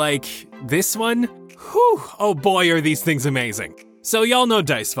Kickstarters, but like this one? Whew, oh boy are these things amazing. So y'all know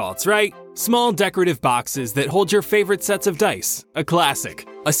Dice Vaults, right? Small decorative boxes that hold your favorite sets of dice. A classic.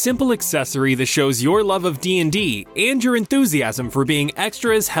 A simple accessory that shows your love of D&D and your enthusiasm for being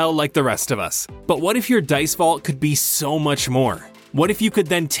extra as hell like the rest of us. But what if your Dice Vault could be so much more? What if you could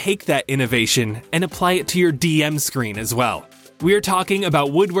then take that innovation and apply it to your DM screen as well? We are talking about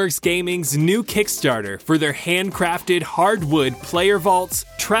Woodworks Gaming's new Kickstarter for their handcrafted hardwood player vaults,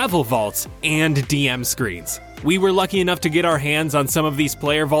 travel vaults, and DM screens. We were lucky enough to get our hands on some of these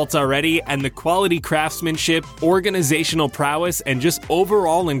player vaults already, and the quality craftsmanship, organizational prowess, and just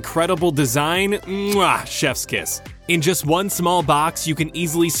overall incredible design, mwah, chef's kiss. In just one small box, you can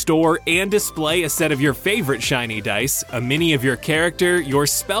easily store and display a set of your favorite shiny dice, a mini of your character, your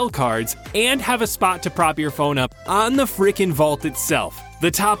spell cards, and have a spot to prop your phone up on the frickin' vault itself.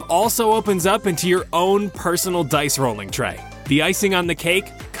 The top also opens up into your own personal dice rolling tray. The icing on the cake,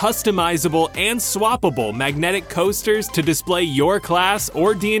 customizable and swappable magnetic coasters to display your class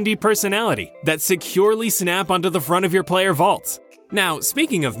or D&D personality that securely snap onto the front of your player vaults. Now,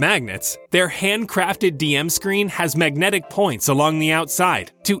 speaking of magnets, their handcrafted DM screen has magnetic points along the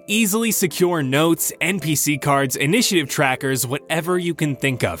outside to easily secure notes, NPC cards, initiative trackers, whatever you can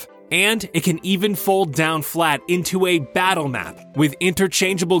think of. And it can even fold down flat into a battle map with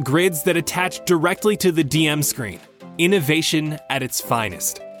interchangeable grids that attach directly to the DM screen. Innovation at its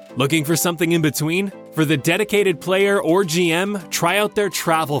finest. Looking for something in between? For the dedicated player or GM, try out their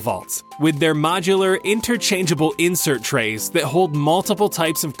travel vaults with their modular, interchangeable insert trays that hold multiple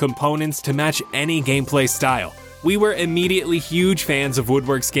types of components to match any gameplay style. We were immediately huge fans of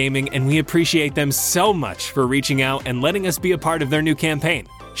Woodworks Gaming, and we appreciate them so much for reaching out and letting us be a part of their new campaign.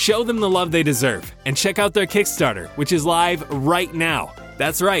 Show them the love they deserve, and check out their Kickstarter, which is live right now.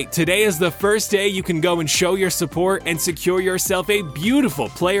 That's right, today is the first day you can go and show your support and secure yourself a beautiful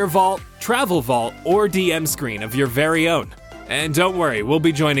player vault, travel vault, or DM screen of your very own. And don't worry, we'll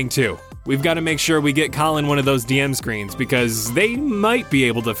be joining too. We've got to make sure we get Colin one of those DM screens because they might be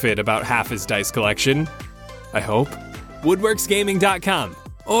able to fit about half his dice collection. I hope. Woodworksgaming.com,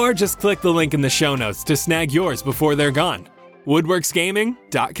 or just click the link in the show notes to snag yours before they're gone.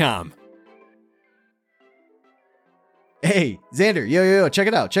 Woodworksgaming.com. Hey, Xander, yo, check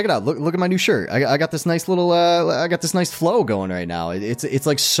it out. Look at my new shirt. I got this nice little, I got this nice flow going right now. It's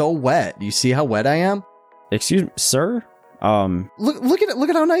like so wet. You see how wet I am? Excuse me, sir? Look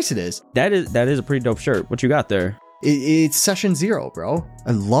at how nice it is. That is a pretty dope shirt. What you got there? It's Session Zero, bro.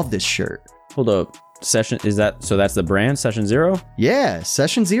 I love this shirt. Hold up. Session, is that, so that's the brand, Session Zero? Yeah,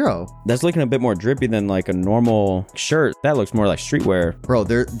 Session Zero. That's looking a bit more drippy than like a normal shirt. That looks more like streetwear. Bro,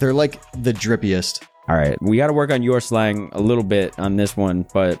 they're like the drippiest. All right, we got to work on your slang a little bit on this one,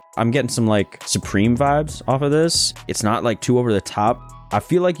 but I'm getting some like Supreme vibes off of this. It's not like too over the top. I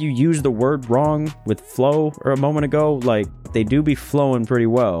feel like you used the word wrong with flow or a moment ago. Like they do be flowing pretty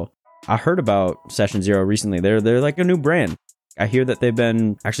well. I heard about Session Zero recently. They're like a new brand. I hear that they've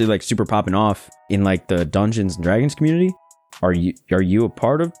been actually like super popping off in like the Dungeons and Dragons community. Are you a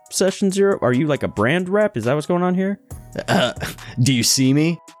part of Session Zero? Are you like a brand rep? Is that what's going on here? Do you see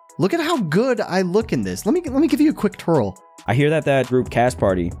me? Look at how good I look in this. Let me give you a quick twirl. I hear that group Cast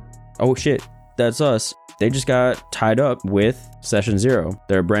Party. Oh shit, that's us. They just got tied up with Session Zero.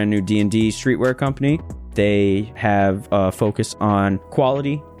 They're a brand new D&D streetwear company. They have a focus on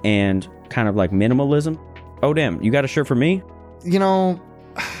quality and kind of like minimalism. Oh, damn. You got a shirt for me? You know,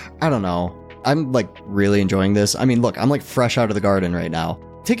 I don't know. I'm like really enjoying this. I mean, look, I'm like fresh out of the garden right now.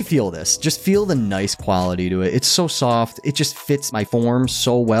 Take a feel of this. Just feel the nice quality to it. It's so soft. It just fits my form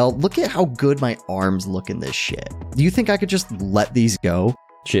so well. Look at how good my arms look in this shit. Do you think I could just let these go?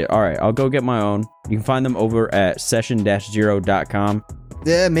 Shit. All right. I'll go get my own. You can find them over at session-0.com.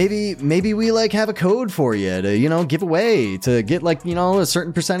 Yeah, maybe we like have a code for you to, you know, give away to get like, you know, a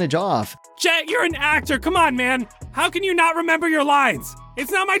certain percentage off. Jet, you're an actor. Come on, man. How can you not remember your lines?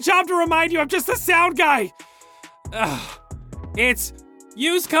 It's not my job to remind you. I'm just a sound guy. It's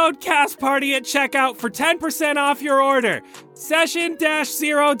use code CASTPARTY at checkout for 10% off your order.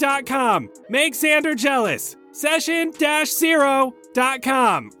 Session-0.com. Make Xander jealous.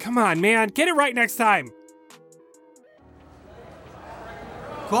 Session-0.com. Come on, man. Get it right next time.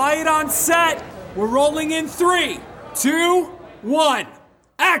 Quiet on set. We're rolling in 3, 2, 1.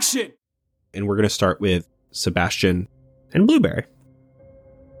 Action. And we're going to start with Sebastian and Blueberry.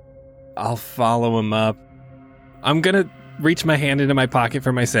 I'll follow him up. I'm gonna reach my hand into my pocket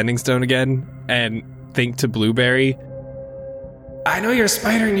for my sending stone again and think to Blueberry. I know you're a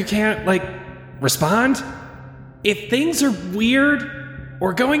spider and you can't, like, respond. If things are weird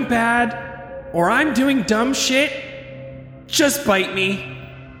or going bad or I'm doing dumb shit, just bite me.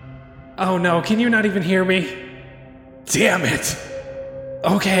 Oh no, can you not even hear me? Damn it.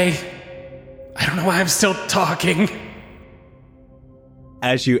 Okay. I don't know why I'm still talking.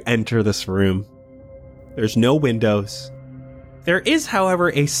 As you enter this room, there's no windows. There is,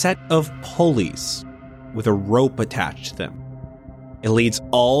 however, a set of pulleys with a rope attached to them. It leads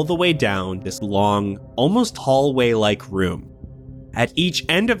all the way down this long, almost hallway-like room. At each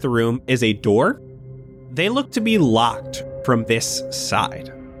end of the room is a door. They look to be locked from this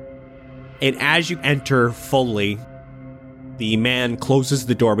side. And as you enter fully, the man closes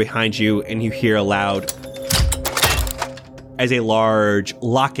the door behind you and you hear a loud as a large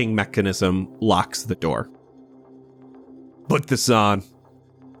locking mechanism locks the door. Put this on.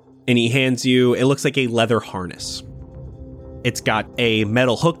 And he hands you, it looks like a leather harness. It's got a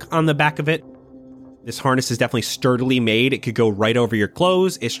metal hook on the back of it. This harness is definitely sturdily made. It could go right over your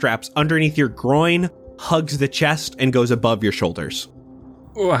clothes. It straps underneath your groin, hugs the chest, and goes above your shoulders.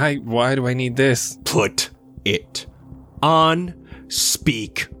 Why do I need this? Put it on.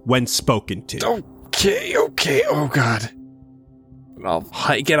 Speak when spoken to. Okay. Oh, God. I'll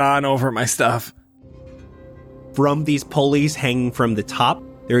hike it on over my stuff. From these pulleys hanging from the top,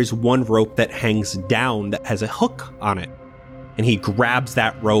 there is one rope that hangs down that has a hook on it. And he grabs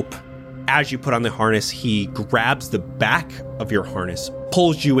that rope. As you put on the harness, he grabs the back of your harness,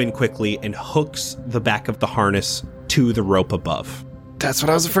 pulls you in quickly, and hooks the back of the harness to the rope above. That's what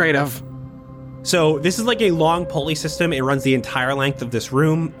I was afraid of. So this is like a long pulley system. It runs the entire length of this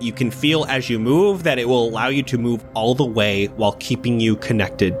room. You can feel as you move that it will allow you to move all the way while keeping you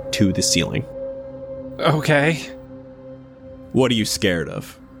connected to the ceiling. Okay. What are you scared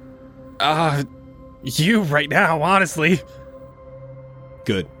of? You right now, honestly.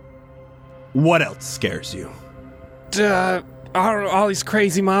 Good. What else scares you? All these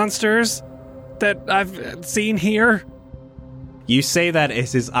crazy monsters that I've seen here. You say that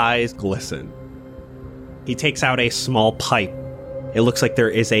as his eyes glisten. He takes out a small pipe. It looks like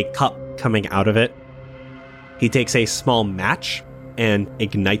there is a cup coming out of it. He takes a small match and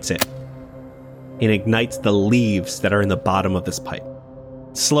ignites it. It ignites the leaves that are in the bottom of this pipe.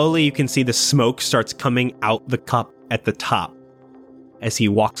 Slowly, you can see the smoke starts coming out the cup at the top. As he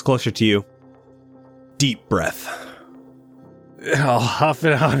walks closer to you, deep breath. I'll huff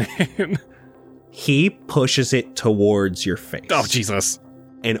it on him. He pushes it towards your face. Oh, Jesus.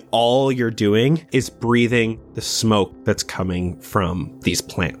 And all you're doing is breathing the smoke that's coming from these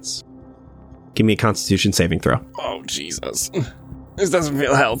plants. Give me a Constitution saving throw. Oh, Jesus. This doesn't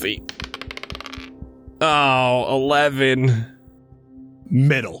feel healthy. Oh, 11.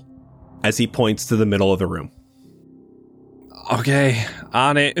 Middle. As he points to the middle of the room. Okay,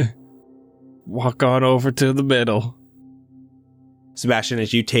 on it. Walk on over to the middle. Sebastian,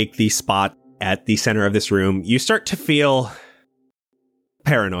 as you take the spot at the center of this room, you start to feel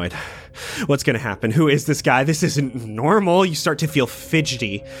paranoid. What's going to happen? Who is this guy? This isn't normal. You start to feel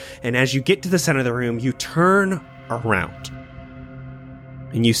fidgety. And as you get to the center of the room, you turn around.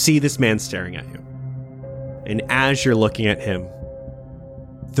 And you see this man staring at you. And as you're looking at him,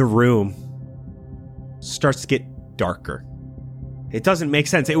 the room starts to get darker. It doesn't make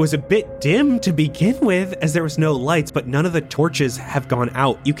sense. It was a bit dim to begin with as there was no lights, but none of the torches have gone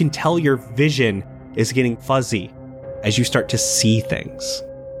out. You can tell your vision is getting fuzzy as you start to see things.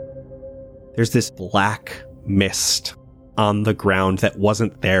 there's this black mist on the ground that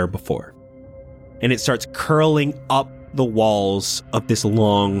wasn't there before. And it starts curling up the walls of this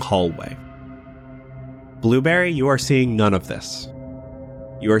long hallway. Blueberry, you are seeing none of this.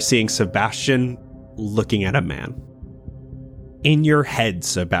 You are seeing Sebastian looking at a man. In your head,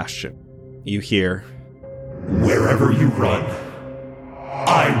 Sebastian, you hear, "Wherever you run,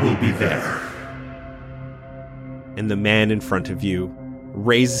 I will be there." And the man in front of you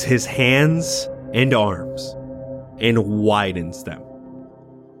raises his hands and arms and widens them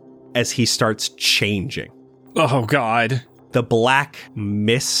as he starts changing. Oh, God. The black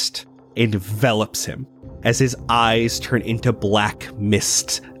mist envelops him as his eyes turn into black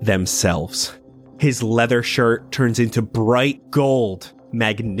mist themselves. His leather shirt turns into bright gold,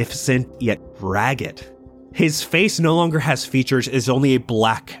 magnificent yet ragged. His face no longer has features, it is only a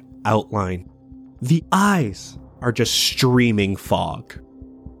black outline. The eyes are just streaming fog.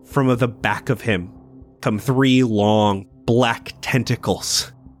 From the back of him come 3 long black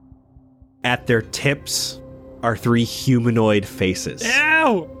tentacles. At their tips are 3 humanoid faces.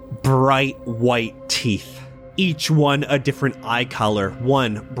 Ow! Bright white teeth. Each one a different eye color.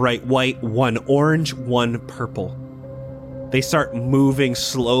 One bright white, one orange, one purple. They start moving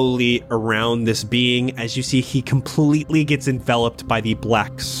slowly around this being as you see he completely gets enveloped by the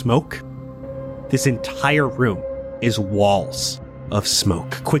black smoke. This entire room is walls of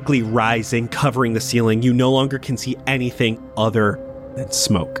smoke, quickly rising, covering the ceiling. You no longer can see anything other than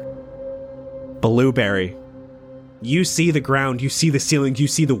smoke. Blueberry, you see the ground, you see the ceiling, you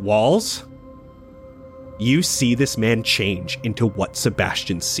see the walls. You see this man change into what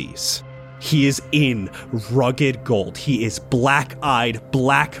Sebastian sees. He is in rugged gold. He is black-eyed,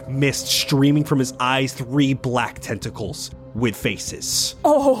 black mist streaming from his eyes, 3 black tentacles with faces.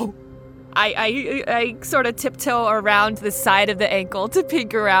 Oh! I sort of tiptoe around the side of the ankle to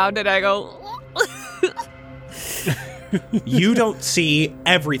peek around, and I go... You don't see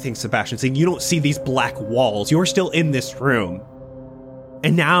everything Sebastian's seeing. You don't see these black walls. You're still in this room.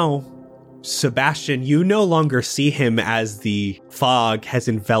 And now, Sebastian, you no longer see him as the fog has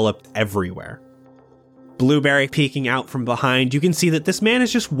enveloped everywhere. Blueberry peeking out from behind, you can see that this man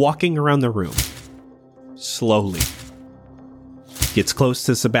is just walking around the room. Slowly. Gets close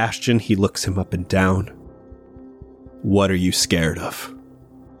to Sebastian, he looks him up and down. What are you scared of?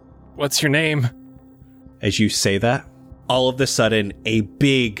 What's your name? As you say that, all of a sudden, a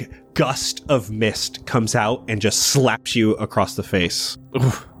big gust of mist comes out and just slaps you across the face.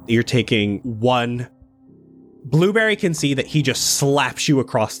 Oof. You're taking 1. Blueberry can see that he just slaps you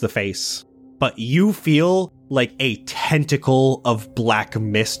across the face, but you feel like a tentacle of black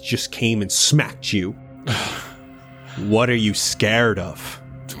mist just came and smacked you. What are you scared of?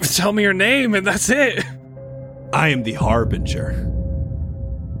 Tell me your name and that's it. I am the Harbinger.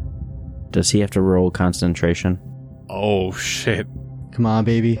 Does he have to roll concentration? Oh, shit. Come on,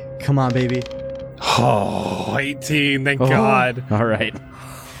 baby. Come on, baby. Oh, 18, thank God. All right.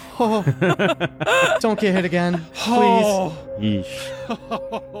 Oh. Don't get hit again, please. Oh.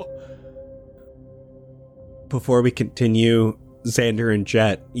 Yeesh. Before we continue, Xander and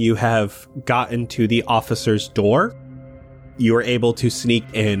Jet, you have gotten to the officer's door. You are able to sneak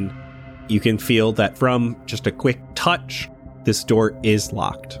in. You can feel that from just a quick touch, this door is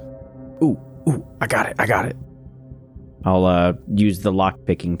locked. Ooh, I got it. I'll use the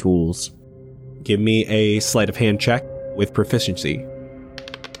lock-picking tools. Give me a sleight of hand check with proficiency.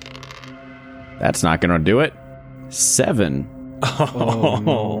 That's not gonna do it. 7. Oh,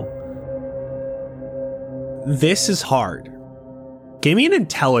 no. This is hard. Give me an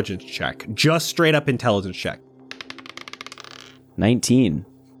intelligence check. Just straight up intelligence check. 19.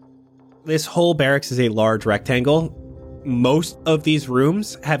 This whole barracks is a large rectangle. Most of these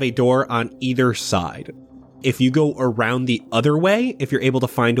rooms have a door on either side. If you go around the other way, if you're able to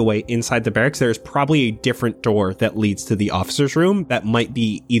find a way inside the barracks, there's probably a different door that leads to the officer's room that might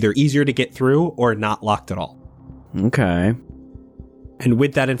be either easier to get through or not locked at all. Okay. And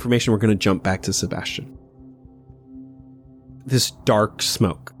with that information, we're going to jump back to Sebastian. This dark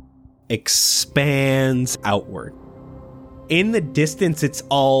smoke expands outward. In the distance, it's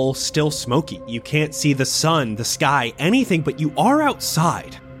all still smoky. You can't see the sun, the sky, anything, but you are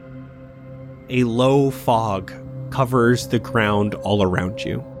outside. A low fog covers the ground all around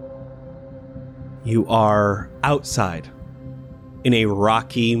you. You are outside in a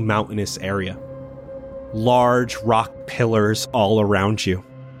rocky, mountainous area. Large rock pillars all around you.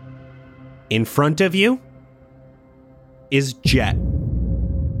 In front of you is Jet,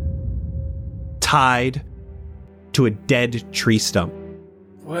 tied to a dead tree stump.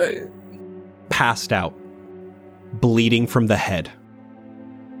 What? Passed out, bleeding from the head.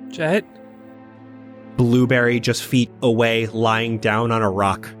 Jet? Blueberry just feet away, lying down on a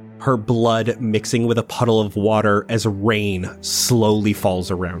rock, her blood mixing with a puddle of water as rain slowly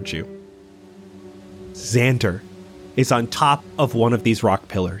falls around you. Xander is on top of one of these rock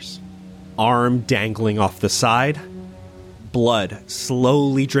pillars, arm dangling off the side, blood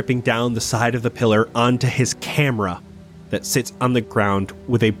slowly dripping down the side of the pillar onto his camera that sits on the ground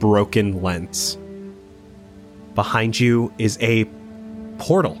with a broken lens. Behind you is a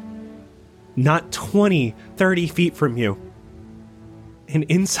portal, not 20, 30 feet from you. And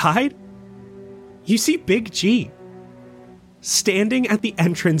inside, you see Big G standing at the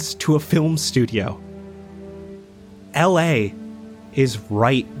entrance to a film studio. LA is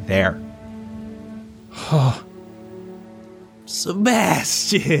right there.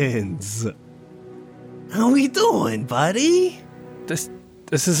 Sebastians! How we doing, buddy? This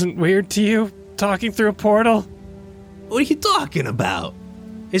isn't weird to you? Talking through a portal? What are you talking about?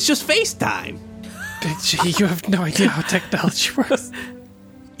 It's just FaceTime. Big G, you have no idea how technology works.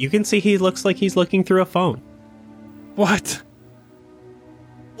 You can see he looks like he's looking through a phone. What?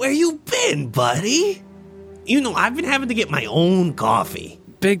 Where you been, buddy? You know, I've been having to get my own coffee.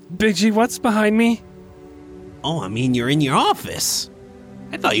 Big G, what's behind me? Oh, I mean, you're in your office.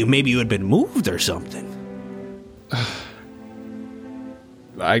 I thought you had been moved or something.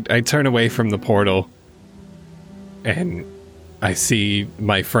 I turn away from the portal, and I see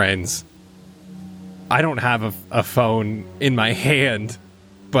my friends. I don't have a phone in my hand,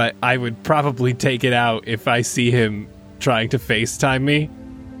 but I would probably take it out if I see him trying to FaceTime me,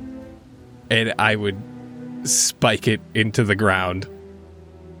 and I would spike it into the ground.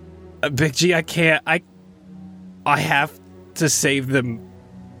 Big G, I can't. I have to save them.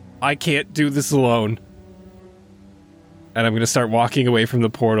 I can't do this alone. And I'm going to start walking away from the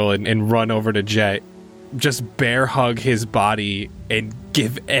portal and run over to Jet. Just bear hug his body and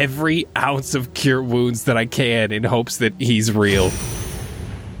give every ounce of cure wounds that I can in hopes that he's real.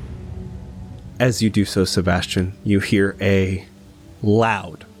 As you do so, Sebastian, you hear a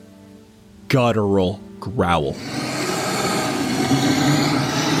loud, guttural growl.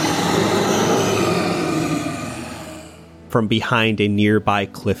 From behind a nearby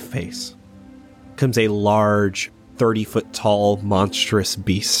cliff face comes a large, 30-foot-tall, monstrous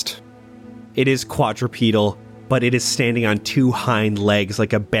beast. It is quadrupedal, but it is standing on two hind legs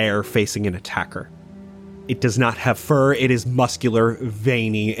like a bear facing an attacker. It does not have fur, it is muscular,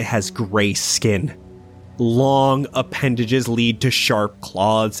 veiny, it has gray skin. Long appendages lead to sharp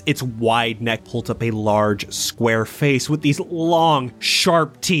claws. Its wide neck holds up a large, square face with these long,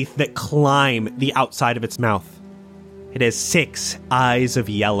 sharp teeth that climb the outside of its mouth. It has 6 eyes of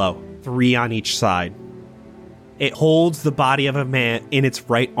yellow, 3 on each side. It holds the body of a man in its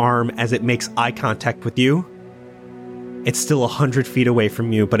right arm as it makes eye contact with you. It's still 100 feet away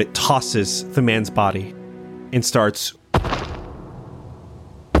from you, but it tosses the man's body and starts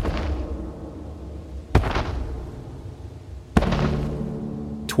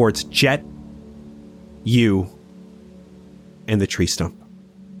towards Jet, you, and the tree stump.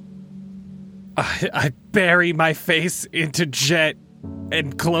 I bury my face into Jet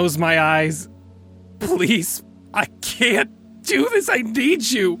and close my eyes. Please, I can't do this. I need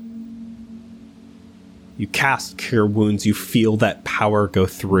you. You cast Cure Wounds. You feel that power go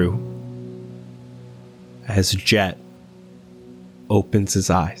through as Jet opens his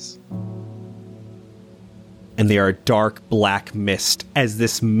eyes. And they are a dark black mist as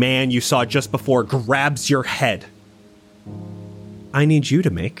this man you saw just before grabs your head. I need you to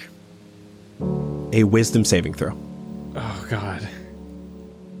make a wisdom saving throw. Oh, God.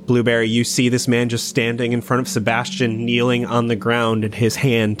 Blueberry, you see this man just standing in front of Sebastian, kneeling on the ground, and his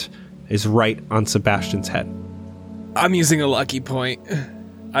hand is right on Sebastian's head. I'm using a lucky point.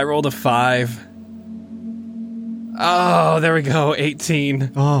 I rolled a 5. Oh, there we go.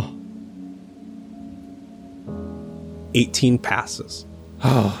 18. Oh. 18 passes.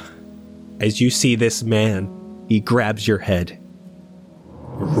 Oh. As you see this man, he grabs your head.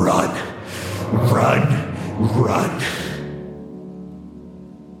 Run. Run. Run.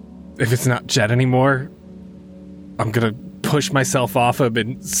 If it's not Jet anymore, I'm gonna push myself off him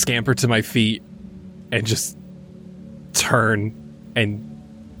and scamper to my feet and just turn and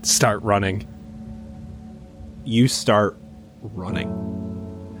start running. You start running.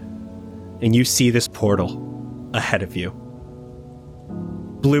 And you see this portal ahead of you.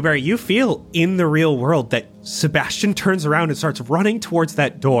 Blueberry, you feel in the real world that Sebastian turns around and starts running towards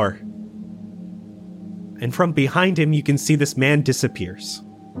that door. And from behind him, you can see this man disappears.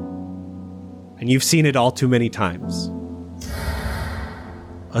 And you've seen it all too many times.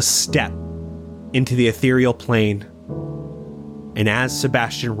 A step into the ethereal plane. And as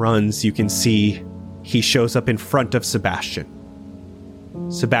Sebastian runs, you can see he shows up in front of Sebastian.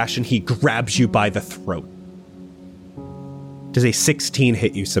 Sebastian, he grabs you by the throat. Does a 16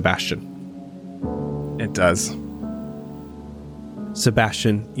 hit you, Sebastian? It does.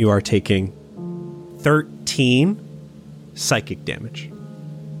 Sebastian, you are taking 13 psychic damage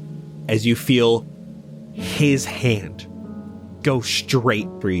as you feel his hand go straight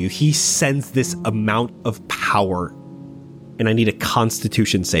through you. He sends this amount of power, and I need a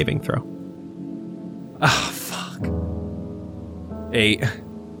Constitution saving throw. Oh, fuck. 8.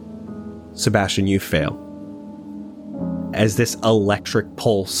 Sebastian, you fail. As this electric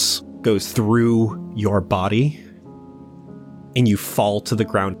pulse goes through your body and you fall to the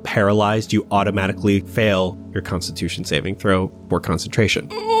ground paralyzed, you automatically fail your Constitution saving throw for concentration.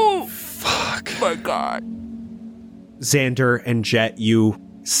 Oh, fuck. My God. Xander and Jet, you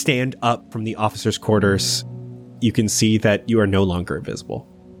stand up from the officers' quarters. You can see that you are no longer invisible.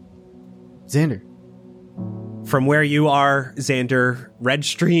 Xander. From where you are, Xander,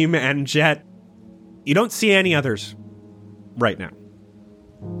 Redstream, and Jet, you don't see any others right now.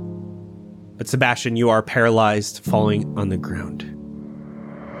 But Sebastian, you are paralyzed, falling on the ground.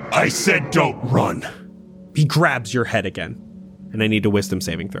 I said don't run. He grabs your head again, and I need a wisdom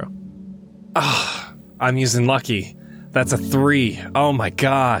saving throw. I'm using lucky. That's a 3. Oh my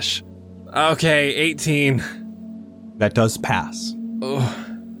gosh. Okay, 18. That does pass.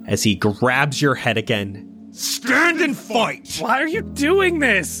 As he grabs your head again. Stand and fight. Why are you doing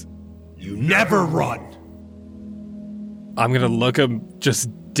this? You never run. I'm gonna look him just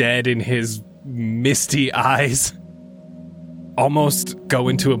dead in his misty eyes. Almost go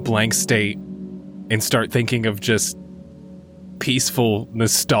into a blank state and start thinking of just peaceful,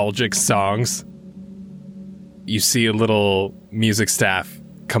 nostalgic songs. You see a little music staff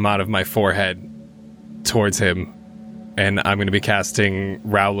come out of my forehead towards him, and I'm going to be casting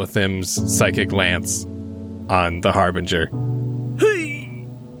Rowlathim's Psychic Lance on the Harbinger.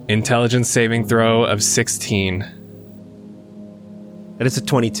 Intelligence saving throw of 16. That is a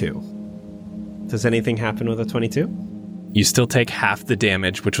 22. Does anything happen with a 22? You still take half the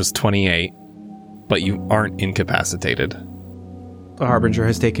damage, which was 28, but you aren't incapacitated. The Harbinger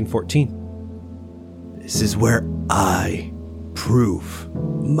has taken 14. This is where I prove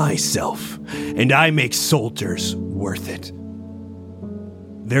myself, and I make soldiers worth it.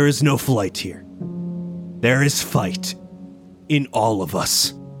 There is no flight here. There is fight in all of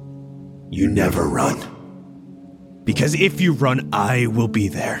us. You never run. Because if you run, I will be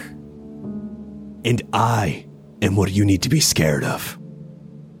there. And I am what you need to be scared of.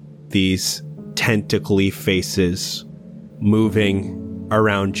 These tentacly faces moving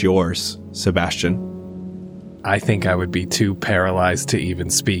around yours, Sebastian. I think I would be too paralyzed to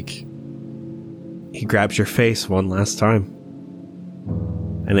even speak. He grabs your face one last time.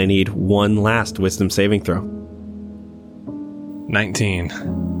 And I need one last wisdom saving throw. 19.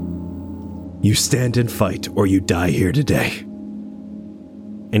 You stand and fight, or you die here today.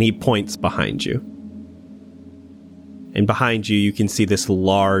 And he points behind you. And behind you, you can see this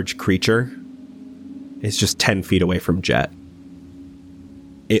large creature. It's just 10 feet away from Jet.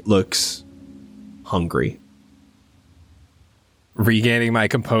 It looks hungry. Regaining my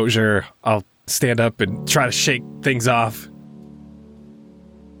composure, I'll stand up and try to shake things off.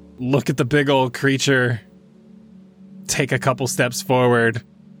 Look at the big old creature. Take a couple steps forward.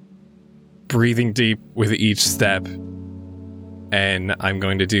 Breathing deep with each step. And I'm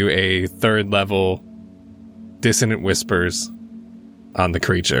going to do a 3rd level Dissonant Whispers on the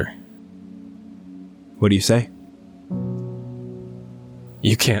creature. What do you say?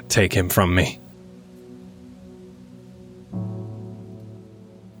 You can't take him from me.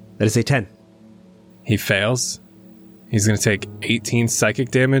 That is a 10. He fails. He's going to take 18 psychic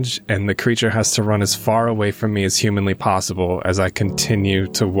damage, and the creature has to run as far away from me as humanly possible as I continue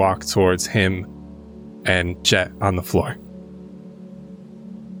to walk towards him and Jet on the floor.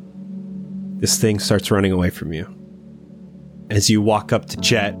 This thing starts running away from you. As you walk up to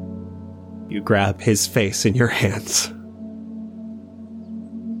Jet, you grab his face in your hands.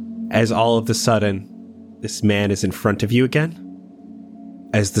 As all of a sudden, this man is in front of you again.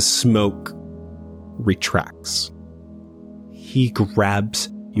 As the smoke retracts, he grabs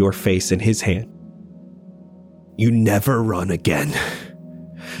your face in his hand. You never run again.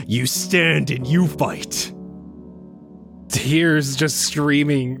 You stand and you fight. Tears just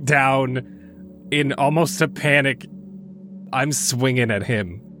streaming down in almost a panic. I'm swinging at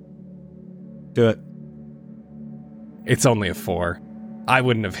him. Do it. It's only a 4. I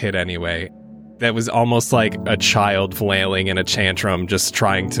wouldn't have hit anyway. That was almost like a child flailing in a tantrum, just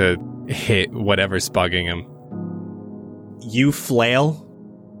trying to hit whatever's bugging him. You flail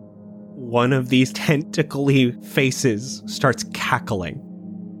one of these tentacly faces starts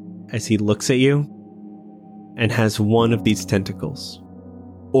cackling as he looks at you and has one of these tentacles,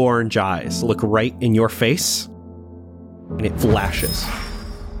 orange eyes, look right in your face, and it flashes.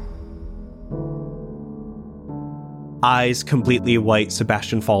 Eyes completely white,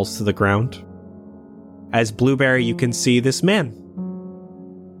 Sebastian falls to the ground. As Blueberry, you can see this man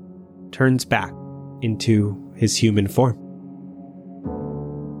turns back into his human form.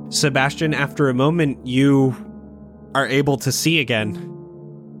 Sebastian, after a moment, you are able to see again,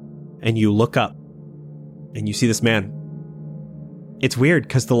 and you look up, and you see this man. It's weird,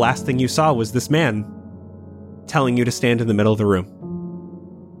 because the last thing you saw was this man telling you to stand in the middle of the room.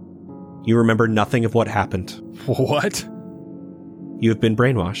 You remember nothing of what happened. What? You have been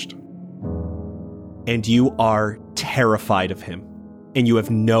brainwashed. And you are terrified of him, and you have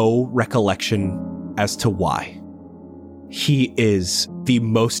no recollection as to why. He is the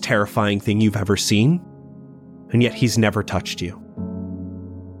most terrifying thing you've ever seen, and yet he's never touched you.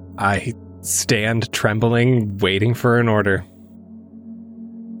 I stand trembling, waiting for an order.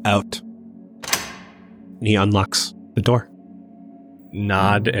 Out. And he unlocks the door.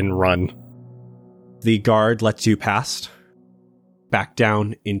 Nod and run. The guard lets you past, back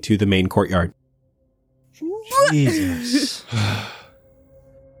down into the main courtyard. Jesus.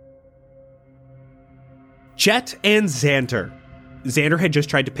 Jet and Xander. Xander had just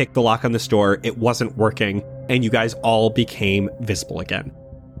tried to pick the lock on this door. It wasn't working, and you guys all became visible again.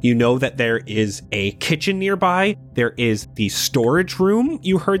 You know that there is a kitchen nearby. There is the storage room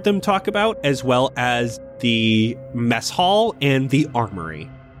you heard them talk about, as well as the mess hall and the armory.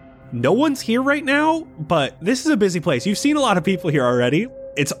 No one's here right now, but this is a busy place. You've seen a lot of people here already.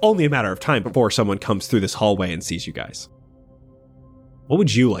 It's only a matter of time before someone comes through this hallway and sees you guys. What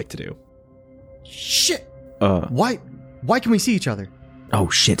would you like to do? Shit. Why can we see each other? Oh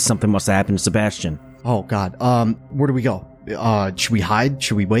shit, something must have happened to Sebastian. Oh god. Where do we go? Should we hide?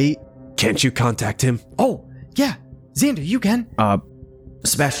 Should we wait? Can't you contact him? Oh, yeah. Xander, you can.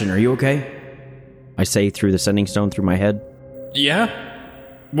 Sebastian, are you okay? I say through the sending stone through my head. Yeah?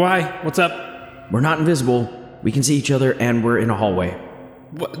 Why? What's up? We're not invisible. We can see each other, and we're in a hallway.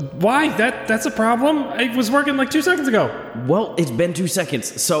 Why? That's a problem? It was working like 2 seconds ago. Well, it's been 2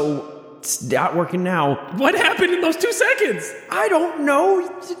 seconds, so it's not working now. What happened in those 2 seconds? I don't know.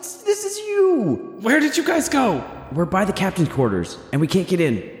 This is you. Where did you guys go? We're by the captain's quarters, and we can't get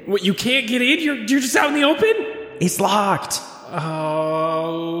in. What, you can't get in? You're just out in the open? It's locked.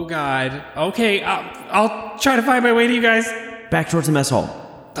 Oh, God. Okay, I'll try to find my way to you guys. Back towards the mess hall.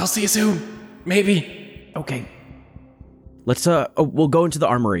 I'll see you soon. Maybe. Okay. Let's, we'll go into the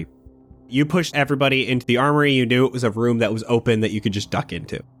armory. You pushed everybody into the armory. You knew it was a room that was open that you could just duck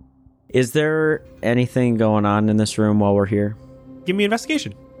into. Is there anything going on in this room while we're here? Give me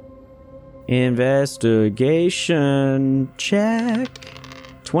investigation. Investigation check.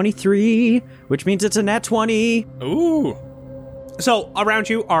 23, which means it's a nat 20. Ooh. So around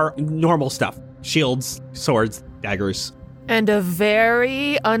you are normal stuff. Shields, swords, daggers. And a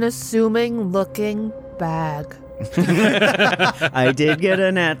very unassuming looking bag. I did get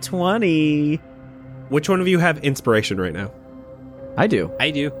a nat 20. Which one of you have inspiration right now? I do.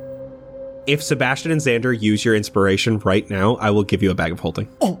 I do. If Sebastian and Xander use your inspiration right now, I will give you a bag of holding.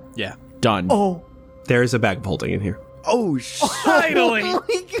 Oh. Yeah. Done. Oh. There is a bag of holding in here. Oh, shit. Finally! Oh,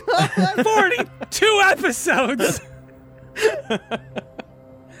 my God. 42 episodes!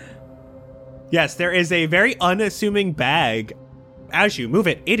 Yes, there is a very unassuming bag. As you move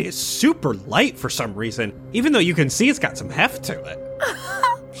it, it is super light for some reason, even though you can see it's got some heft to it.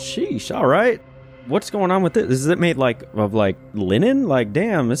 Sheesh, all right. What's going on with this? Is it made of linen? Like,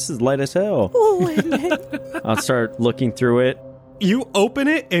 damn, this is light as hell. Linen. I'll start looking through it. You open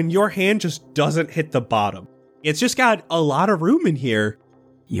it and your hand just doesn't hit the bottom. It's just got a lot of room in here.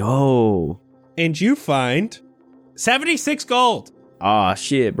 Yo. And you find 76 gold. Ah,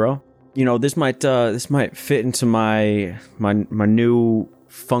 shit, bro. You know, this might fit into my new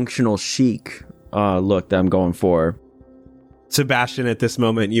functional chic look that I'm going for. Sebastian, at this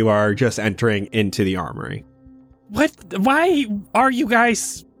moment, you are just entering into the armory. What? Why are you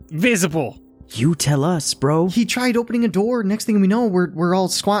guys visible? You tell us, bro. He tried opening a door. Next thing we know, we're all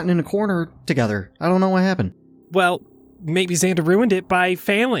squatting in a corner together. I don't know what happened. Well, maybe Xander ruined it by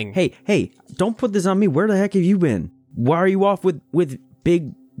failing. Hey, don't put this on me. Where the heck have you been? Why are you off with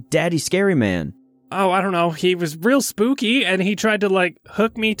Big Daddy Scary Man? Oh, I don't know. He was real spooky, and he tried to,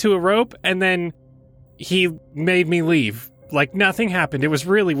 hook me to a rope, and then he made me leave. Nothing happened. It was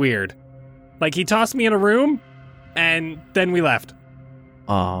really weird. He tossed me in a room, and then we left.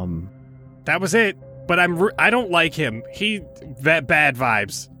 That was it. But I don't like him. That bad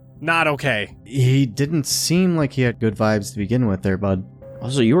vibes. not okay. He didn't seem like he had good vibes to begin with there, bud.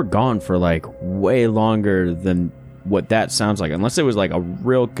 Also, you were gone for like way longer than what that sounds like, unless it was like a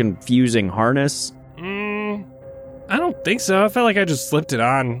real confusing harness. I don't think so. I felt like I just slipped it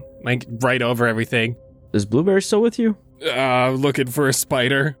on, like right over everything. Is Blueberry still with you? Looking for a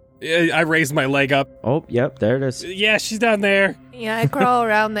spider. I raised my leg up. Oh, yep, there it is. Yeah, she's down there. Yeah, I crawl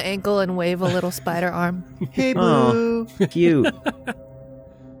around the ankle and wave a little spider arm. Hey, Blue. Oh, cute.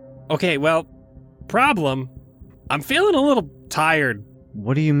 Okay, well, problem. I'm feeling a little tired.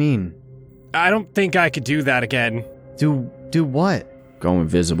 What do you mean? I don't think I could do that again. Do what? Go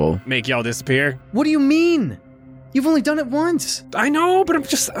invisible. Make y'all disappear. What do you mean? You've only done it once. I know, but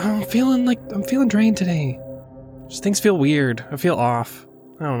I'm feeling drained today. Just things feel weird. I feel off.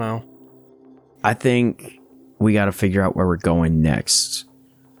 I don't know. I think we got to figure out where we're going next.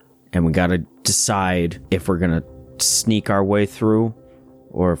 And we got to decide if we're going to sneak our way through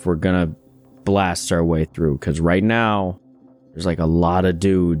or if we're going to blast our way through. Because right now, there's like a lot of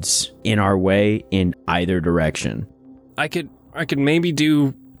dudes in our way in either direction. I could maybe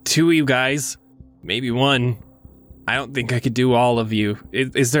do 2 of you guys. Maybe 1. I don't think I could do all of you.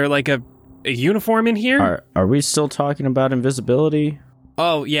 Is there like a uniform in here? Are we still talking about invisibility?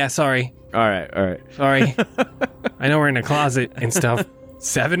 Oh, yeah, sorry. All right. Sorry. I know we're in a closet and stuff.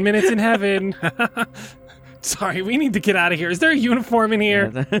 7 minutes in heaven. Sorry, we need to get out of here. Is there a uniform in here?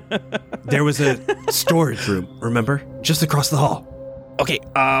 There was a storage room, remember? Just across the hall. Okay,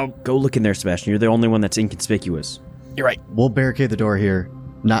 Go look in there, Sebastian. You're the only one that's inconspicuous. you're right. We'll barricade the door here.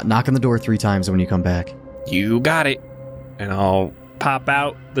 Knock on the door 3 times when you come back. You got it. And I'll pop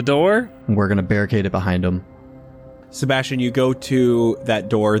out the door. We're going to barricade it behind him. Sebastian, you go to that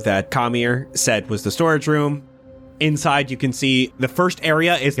door that Kamir said was the storage room. Inside, you can see the first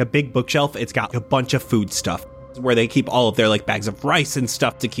area is a big bookshelf. It's got a bunch of food stuff where they keep all of their like bags of rice and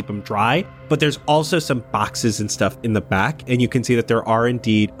stuff to keep them dry. But there's also some boxes and stuff in the back. And you can see that there are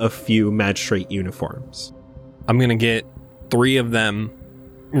indeed a few magistrate uniforms. I'm going to get 3 of them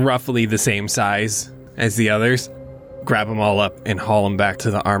roughly the same size as the others. Grab them all up and haul them back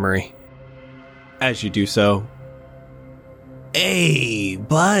to the armory. As you do so, Hey,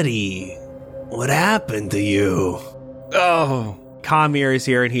 buddy. What happened to you? Oh, Kamir is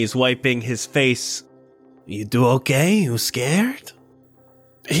here and he's wiping his face. You do okay? You scared?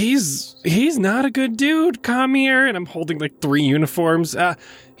 he's not a good dude, Kamir. And I'm holding like 3 uniforms.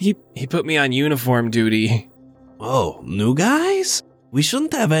 He put me on uniform duty. Oh, new guys? We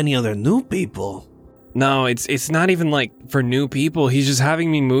shouldn't have any other new people. No, it's not even like for new people. He's just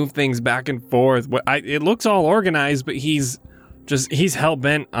having me move things back and forth. It looks all organized, but he's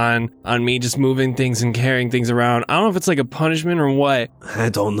hell-bent on me just moving things and carrying things around. I don't know if it's like a punishment or what. I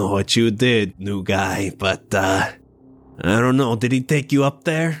don't know what you did, new guy, but, I don't know. Did he take you up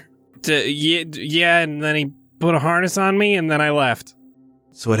there? Yeah, and then he put a harness on me, and then I left.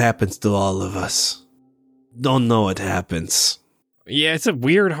 It's what happens to all of us. Don't know what happens. Yeah, it's a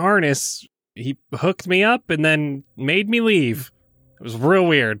weird harness. He hooked me up and then made me leave. It was real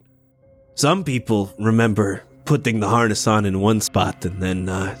weird. Some people remember putting the harness on in one spot and then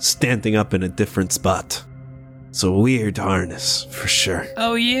standing up in a different spot. It's a weird harness, for sure.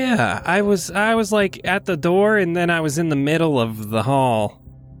 Oh yeah, I was like at the door and then I was in the middle of the hall.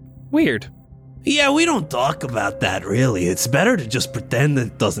 Weird. Yeah, we don't talk about that, really. It's better to just pretend that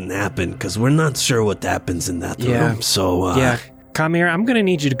it doesn't happen, because we're not sure what happens in that room, so, Yeah, Kamir, I'm gonna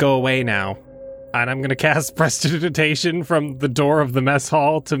need you to go away now. And I'm gonna cast Prestidigitation from the door of the mess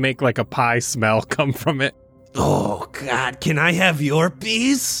hall to make like a pie smell come from it. Oh, God, can I have your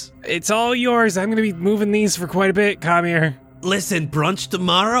piece? It's all yours. I'm gonna be moving these for quite a bit, Kamir. Listen, brunch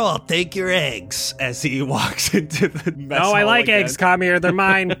tomorrow, I'll take your eggs. as he walks into the mess No, I hall like again. eggs, Kamir. They're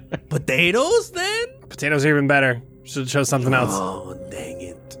mine. Potatoes, then? Potatoes are even better. Should show something else. Oh, dang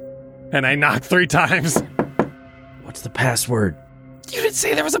it. And I knocked 3 times. What's the password? You didn't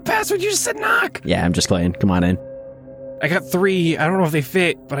say there was a password. You just said knock. Yeah, I'm just playing. Come on in. I got 3. I don't know if they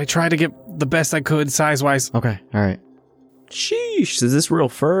fit, but I tried to get the best I could size-wise. Okay, all right. Sheesh, is this real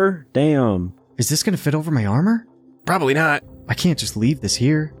fur? Damn. Is this going to fit over my armor? Probably not. I can't just leave this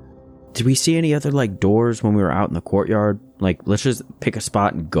here. Did we see any other, like, doors when we were out in the courtyard? Like, let's just pick a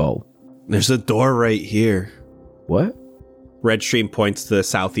spot and go. There's a door right here. What? Redstream points to the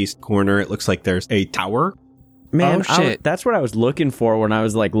southeast corner. It looks like there's a tower. Man, Oh, shit. that's what I was looking for when I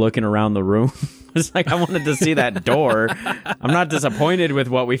was, like, looking around the room. It's like, I wanted to see that door. I'm not disappointed with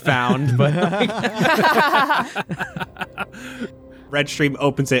what we found, but... Redstream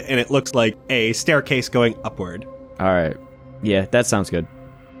opens it, and it looks like a staircase going upward. All right. Yeah, that sounds good.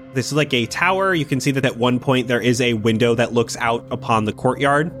 This is like a tower. You can see that at one point there is a window that looks out upon the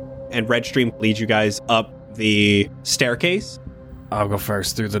courtyard. and Redstream leads you guys up the staircase. I'll go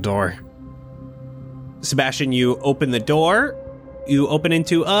first through the door. Sebastian, you open the door. You open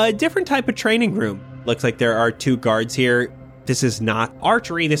into a different type of training room. Looks like there are 2 guards here. This is not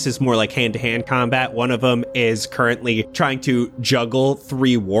archery. This is more like hand-to-hand combat. One of them is currently trying to juggle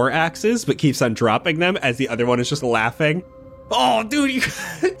 3 war axes, but keeps on dropping them as the other one is just laughing. Oh, dude, you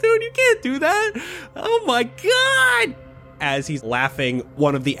can't do that. Oh my God. As he's laughing,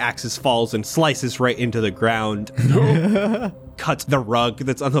 one of the axes falls and slices right into the ground. Cuts the rug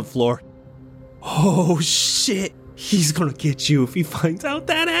that's on the floor. Oh, shit. He's gonna get you if he finds out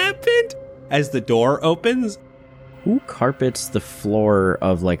that happened. As the door opens. Who carpets the floor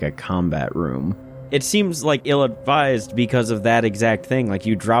of like a combat room? It seems like ill-advised because of that exact thing. Like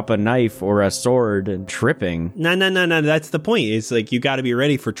you drop a knife or a sword and tripping. No. That's the point. It's like you got to be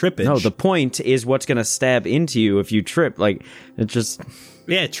ready for trippage. No, the point is what's going to stab into you if you trip. Like it just...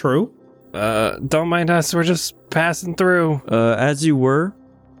 Yeah, true. Don't mind us. We're just passing through. As you were,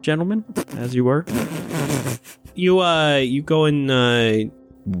 gentlemen. As you were. You go and...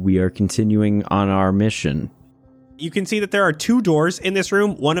 We are continuing on our mission. You can see that there are 2 doors in this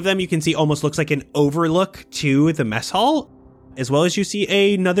room. One of them you can see almost looks like an overlook to the mess hall, as well as you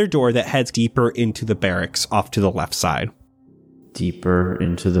see another door that heads deeper into the barracks off to the left side. Deeper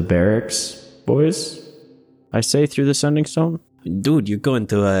into the barracks, boys? I say through the sending stone. Dude, you're going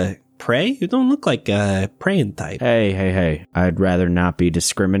to pray? You don't look like a praying type. Hey. I'd rather not be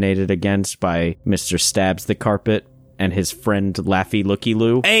discriminated against by Mr. Stabs the Carpet and his friend Laffy Looky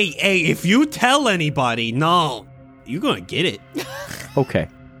Loo. Hey, if you tell anybody, no. You're gonna get it. Okay.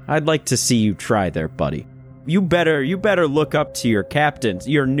 I'd like to see you try there, buddy. You better look up to your captains,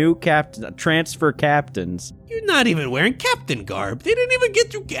 your new transfer captains. You're not even wearing captain garb. They didn't even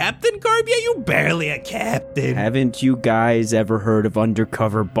get you captain garb yet. You're barely a captain. Haven't you guys ever heard of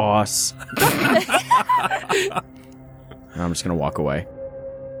Undercover Boss? I'm just gonna walk away.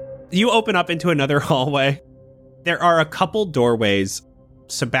 You open up into another hallway. There are a couple doorways.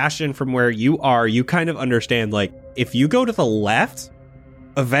 Sebastian, from where you are, you kind of understand, like, if you go to the left,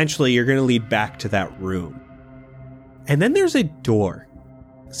 eventually you're going to lead back to that room. And then there's a door.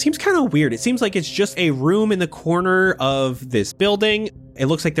 Seems kind of weird. It seems like it's just a room in the corner of this building. It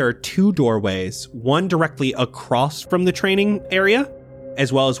looks like there are 2 doorways, one directly across from the training area,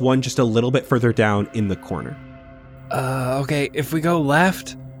 as well as one just a little bit further down in the corner. Okay, if we go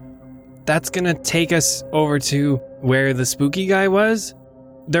left, that's gonna take us over to where the spooky guy was.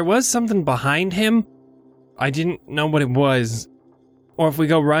 There was something behind him. I didn't know what it was. Or if we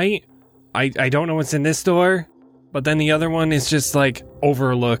go right, I don't know what's in this door, but then the other one is just like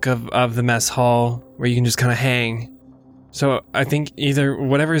overlook of the mess hall where you can just kind of hang. So I think either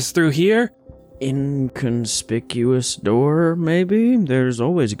whatever's through here. Inconspicuous door, maybe? There's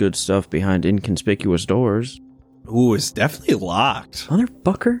always good stuff behind inconspicuous doors. Ooh, it's definitely locked.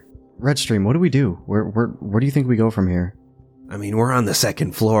 Motherfucker. Redstream, what do we do? Where do you think we go from here? I mean, we're on the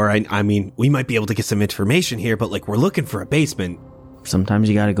 2nd floor. I mean, we might be able to get some information here, but like, we're looking for a basement. Sometimes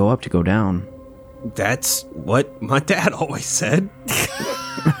you gotta go up to go down. That's what my dad always said.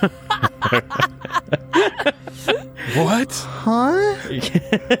 What? Huh?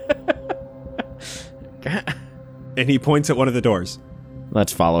 And he points at one of the doors.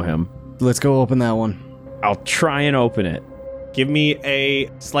 Let's follow him. Let's go open that one. I'll try and open it. Give me a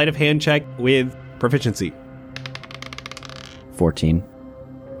sleight of hand check with proficiency. 14.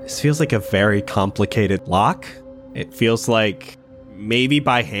 This feels like a very complicated lock. It feels like maybe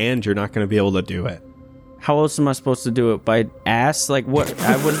by hand you're not going to be able to do it. How else am I supposed to do it? By ass? Like, what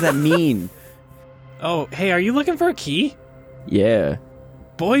does that mean? Oh, hey, are you looking for a key? Yeah.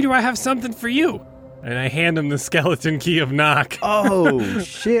 Boy, do I have something for you. And I hand him the skeleton key of Knock. Oh,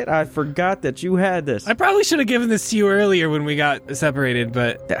 shit. I forgot that you had this. I probably should have given this to you earlier when we got separated,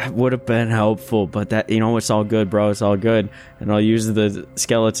 but... That would have been helpful, but that, it's all good, bro. It's all good. And I'll use the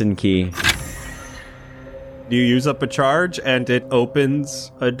skeleton key. You use up a charge, and it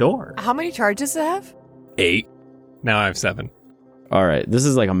opens a door. How many charges does it have? 8. Now I have 7. All right. This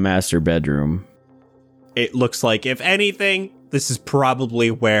is like a master bedroom. It looks like, if anything, this is probably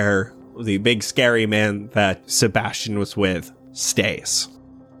where the big scary man that Sebastian was with stays.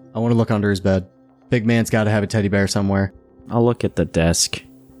 I want to look under his bed. Big man's got to have a teddy bear somewhere. I'll look at the desk.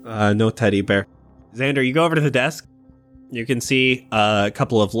 No teddy bear. Xander, you go over to the desk. You can see a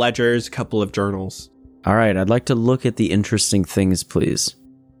couple of ledgers, a couple of journals. All right. I'd like to look at the interesting things, please.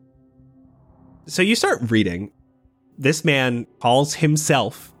 So you start reading. This man calls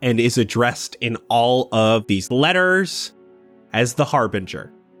himself and is addressed in all of these letters as the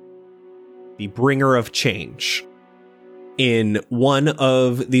Harbinger, the bringer of change. In one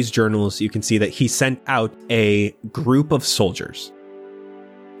of these journals, you can see that he sent out a group of soldiers,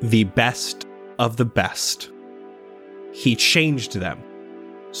 the best of the best. He changed them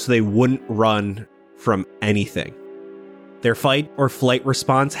so they wouldn't run from anything. Their fight or flight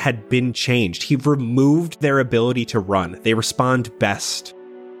response had been changed. He removed their ability to run. They respond best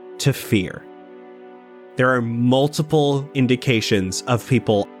to fear. There are multiple indications of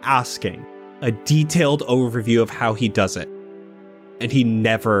people asking a detailed overview of how he does it, and he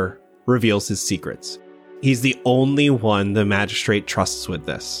never reveals his secrets. He's the only one the magistrate trusts with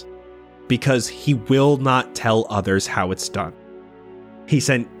this, because he will not tell others how it's done. He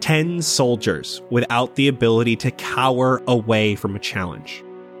sent 10 soldiers without the ability to cower away from a challenge.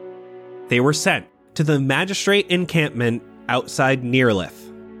 They were sent to the magistrate encampment outside Nearlith.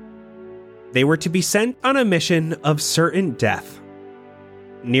 They were to be sent on a mission of certain death.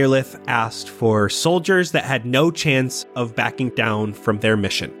 Nearlith asked for soldiers that had no chance of backing down from their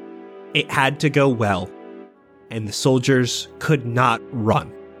mission. It had to go well, and the soldiers could not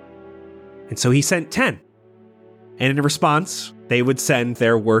run. And so he sent 10. And in response, they would send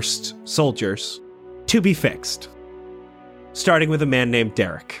their worst soldiers to be fixed, starting with a man named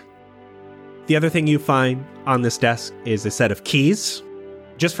Derek. The other thing you find on this desk is a set of keys.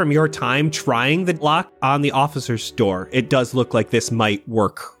 Just from your time trying the lock on the officer's door, it does look like this might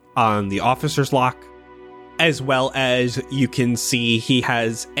work on the officer's lock, as well as you can see he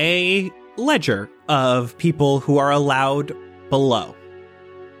has a ledger of people who are allowed below.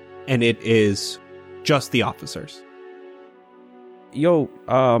 And it is just the officers. Yo,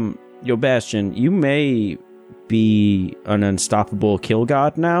 Bastion, you may be an unstoppable kill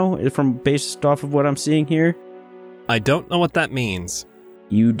god now, based off of what I'm seeing here. I don't know what that means.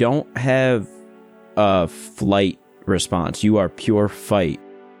 You don't have a flight response. You are pure fight.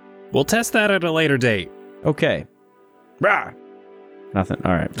 We'll test that at a later date. Okay. Rah! Nothing.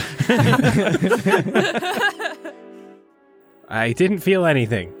 All right. I didn't feel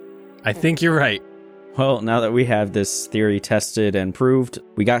anything. I think you're right. Well, now that we have this theory tested and proved,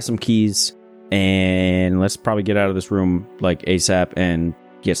 we got some keys, and let's probably get out of this room like ASAP and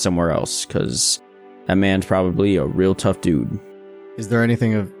get somewhere else, because that man's probably a real tough dude. Is there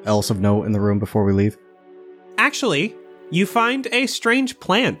anything else of note in the room before we leave? Actually, you find a strange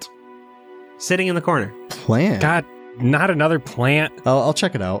plant sitting in the corner. Plant? God, not another plant. I'll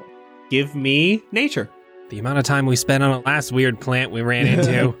check it out. Give me nature. The amount of time we spent on a last weird plant we ran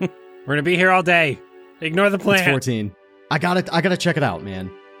into. We're going to be here all day. Ignore the plant. It's 14. I gotta check it out, man.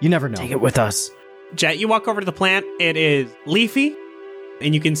 You never know. Take it with us. Jet, you walk over to the plant. It is leafy,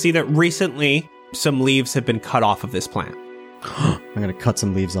 and you can see that recently some leaves have been cut off of this plant. I'm gonna cut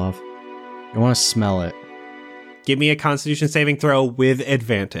some leaves off. I want to smell it. Give me a Constitution saving throw with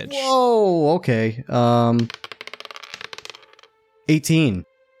advantage. Whoa, okay. 18.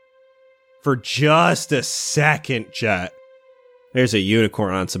 For just a second, Jet, there's a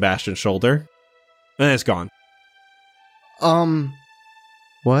unicorn on Sebastian's shoulder, and it's gone.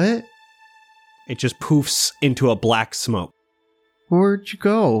 What? It just poofs into a black smoke. Where'd you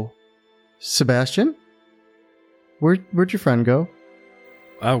go? Sebastian? Where'd your friend go?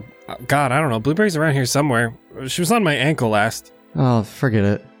 Oh, God, I don't know. Blueberry's around here somewhere. She was on my ankle last. Oh, forget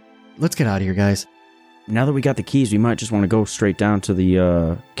it. Let's get out of here, guys. Now that we got the keys, we might just want to go straight down to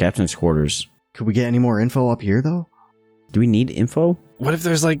the captain's quarters. Could we get any more info up here, though? Do we need info? What if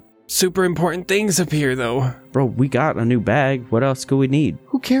there's, super important things up here, though? Bro, we got a new bag. What else could we need?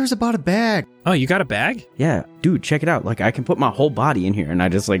 Who cares about a bag? Oh, you got a bag? Yeah. Dude, check it out. I can put my whole body in here, and I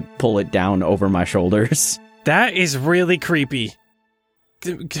just, pull it down over my shoulders. That is really creepy.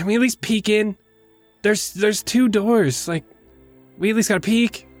 Can we at least peek in? There's 2 doors. We at least gotta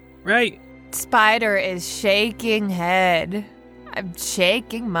peek, right? Spider is shaking head. I'm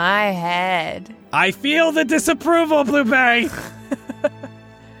shaking my head. I feel the disapproval, Blueberry.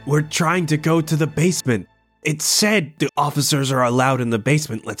 We're trying to go to the basement. It said the officers are allowed in the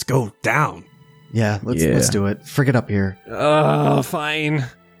basement. Let's go down. Yeah, let's do it. Forget up here. Oh, fine.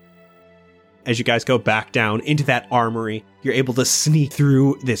 As you guys go back down into that armory, you're able to sneak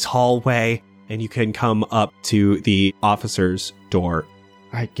through this hallway, and you can come up to the officer's door.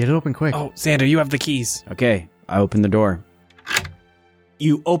 All right, get it open quick. Oh, Xander, you have the keys. Okay, I open the door.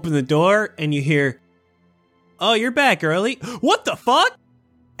 You open the door, and you hear, "Oh, you're back early. What the fuck?"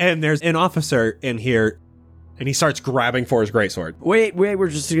 And there's an officer in here, and he starts grabbing for his greatsword. Wait, we're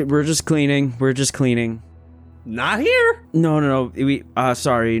just cleaning. We're just cleaning. Not here. No. We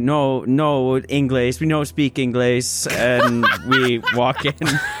sorry. No, English. We don't speak English. And we walk in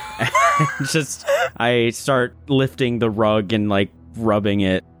and I start lifting the rug and rubbing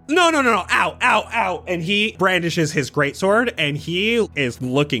it. No. Ow, ow, ow. And he brandishes his greatsword, and he is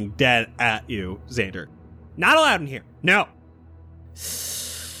looking dead at you, Xander. Not allowed in here. No.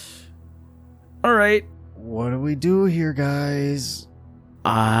 All right. What do we do here, guys?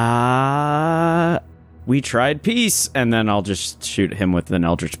 We tried peace, and then I'll just shoot him with an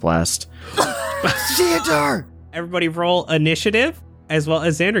Eldritch Blast. Xander! Everybody roll initiative, as well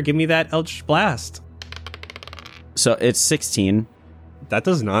as Xander. Give me that Eldritch Blast. So it's 16. That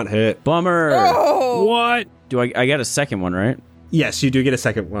does not hit. Bummer. Oh! What? Do I get a second one, right? Yes, you do get a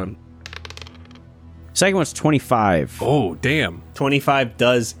second one. Second one's 25. Oh, damn. 25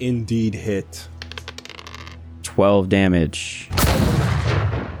 does indeed hit. 12 damage.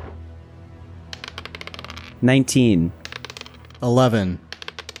 19. 11.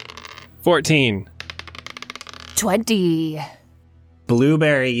 14. 20.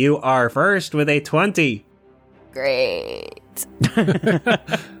 Blueberry, you are first with a 20. Great.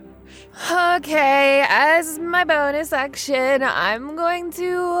 Okay, as my bonus action, I'm going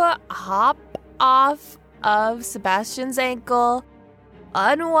to hop off of Sebastian's ankle,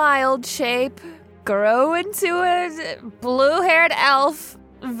 unwild shape, grow into a blue-haired elf,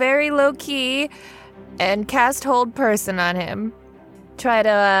 very low-key, and cast Hold Person on him. Try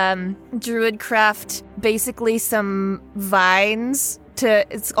to druid craft basically some vines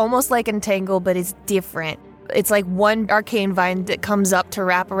it's almost like Entangle, but it's different. It's like one arcane vine that comes up to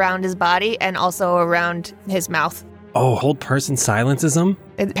wrap around his body and also around his mouth. Oh, Hold Person silences him?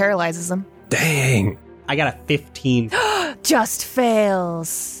 It paralyzes him. Dang. I got a 15. Just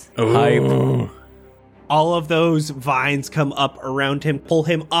fails. Ooh. All of those vines come up around him, pull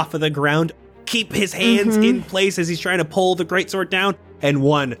him off of the ground, keep his hands in place as he's trying to pull the greatsword down, and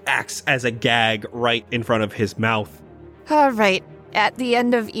one acts as a gag right in front of his mouth. All right. At the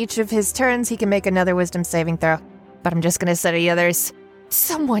end of each of his turns, he can make another wisdom saving throw. But I'm just going to say to the others,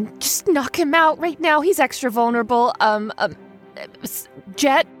 someone just knock him out right now. He's extra vulnerable.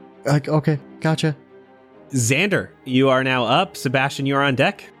 Jet? Okay, gotcha. Xander, you are now up. Sebastian, you are on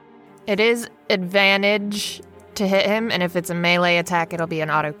deck. It is advantage to hit him, and if it's a melee attack, it'll be an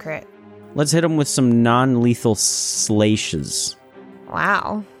auto crit. Let's hit him with some non-lethal slashes.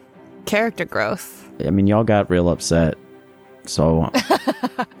 Wow. Character growth. I mean, y'all got real upset. So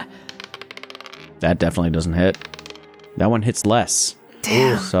that definitely doesn't hit. That one hits less.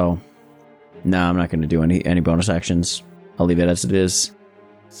 Damn. So no, I'm not going to do any bonus actions. I'll leave it as it is.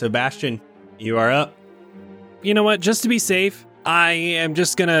 Sebastian, you are up. You know what? Just to be safe, I am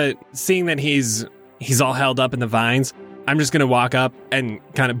just gonna, seeing that he's all held up in the vines, I'm just gonna walk up and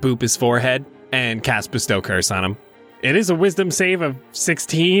kind of boop his forehead and cast Bestow Curse on him. It is a wisdom save of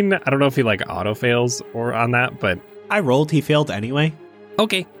 16. I don't know if he like auto fails or on that, but I rolled, he failed anyway.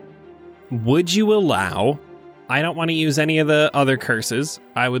 okay. Would you allow, I don't want to use any of the other curses.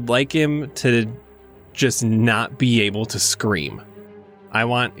 I would like him to just not be able to scream. I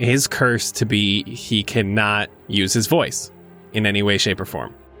want his curse to be he cannot use his voice in any way, shape, or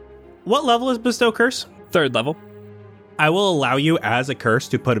form. What level is Bestow Curse? 3rd level. I will allow you as a curse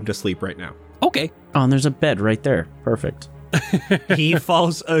to put him to sleep right now. Okay. Oh, and there's a bed right there. Perfect. He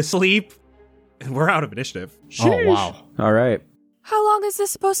falls asleep. We're out of initiative. Oh, wow. All right. How long is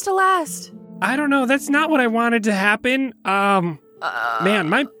this supposed to last? I don't know. That's not what I wanted to happen. Man,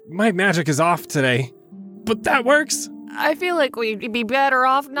 my magic is off today. But that works. I feel like we'd be better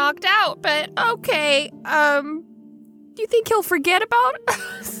off knocked out, but okay. Do you think he'll forget about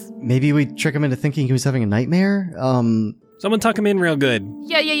us? Maybe we trick him into thinking he was having a nightmare? Someone tuck him in real good.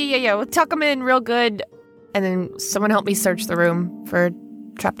 Yeah. We'll tuck him in real good. And then someone help me search the room for a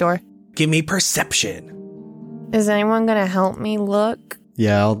trapdoor. Give me perception. Is anyone gonna help me look?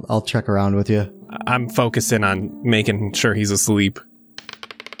 Yeah, I'll check around with you. I'm focusing on making sure he's asleep.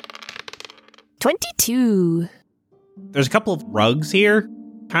 22. There's a couple of rugs here.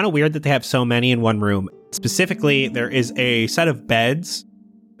 Kind of weird that they have so many in one room. Specifically, there is a set of beds.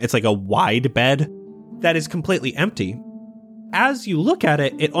 It's like a wide bed that is completely empty. As you look at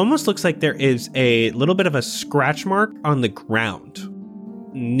it, it almost looks like there is a little bit of a scratch mark on the ground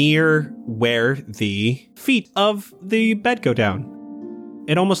near where the feet of the bed go down.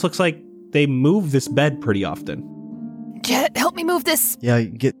 It almost looks like they move this bed pretty often. Jet, help me move this. Yeah,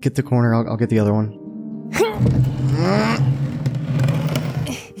 get the corner. I'll get the other one.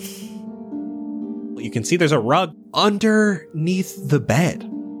 You can see there's a rug underneath the bed.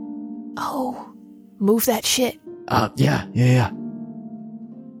 Oh, move that shit. Yeah.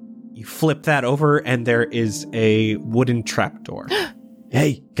 You flip that over and there is a wooden trapdoor.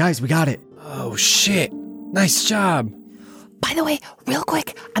 Hey, guys, we got it. Oh, shit. Nice job. By the way, real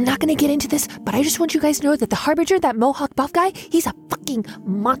quick, I'm not going to get into this, but I just want you guys to know that the Harbinger, that Mohawk buff guy, he's a fucking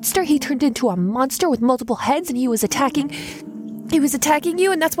monster. He turned into a monster with multiple heads, and he was attacking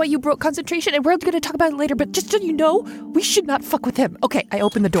you, and that's why you broke concentration, and we're going to talk about it later, but just so you know, we should not fuck with him. Okay, I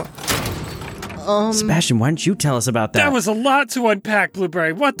opened the door. Sebastian, why don't you tell us about that? That was a lot to unpack,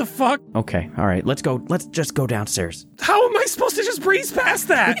 Blueberry. What the fuck? Okay, all right, let's go. Let's just go downstairs. How am I supposed to just breeze past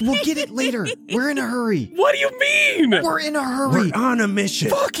that? We'll get it later. We're in a hurry. What do you mean? We're in a hurry. We're on a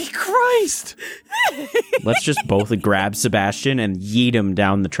mission. Fucking Christ! Let's just both grab Sebastian and yeet him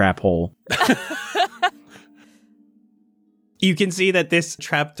down the trap hole. You can see that this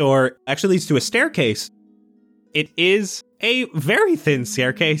trapdoor actually leads to a staircase. It is a very thin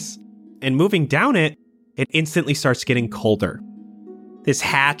staircase, and moving down it, it instantly starts getting colder. This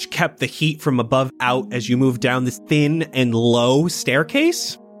hatch kept the heat from above out as you move down this thin and low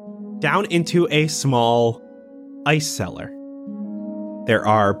staircase down into a small ice cellar. There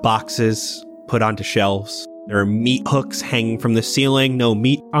are boxes put onto shelves. There are meat hooks hanging from the ceiling, no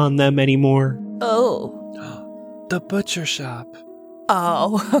meat on them anymore. Oh. The butcher shop.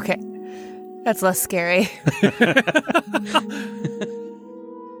 Oh, okay. That's less scary.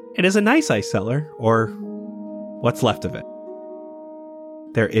 It is a nice ice cellar, or what's left of it.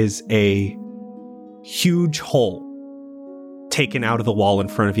 There is a huge hole taken out of the wall in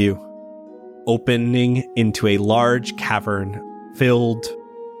front of you, opening into a large cavern filled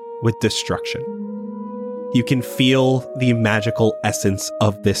with destruction. You can feel the magical essence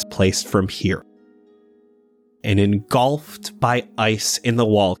of this place from here. And engulfed by ice in the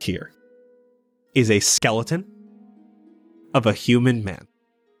wall here is a skeleton of a human man.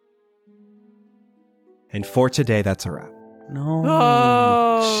 And for today, that's a wrap. No.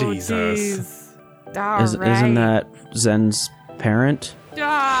 Oh, Jesus. Isn't that Zen's parent?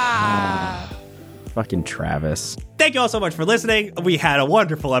 Ah. Fucking Travis. Thank you all so much for listening. We had a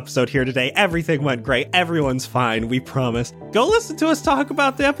wonderful episode here today. Everything went great. Everyone's fine, we promise. Go listen to us talk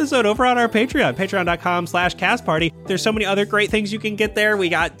about the episode over on our Patreon, patreon.com/castparty. There's so many other great things you can get there. We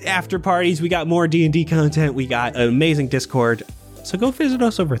got after parties. We got more D&D content. We got an amazing Discord. So go visit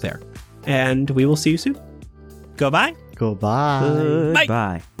us over there. And we will see you soon. Goodbye. Goodbye.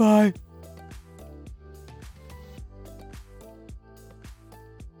 Bye. Bye.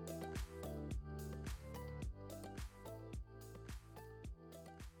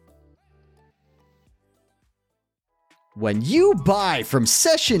 When you buy from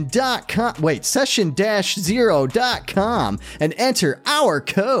session-0.com and enter our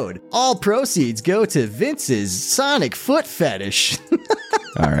code, all proceeds go to Vince's Sonic Foot Fetish.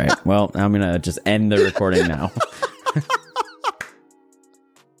 All right. Well, I'm going to just end the recording now.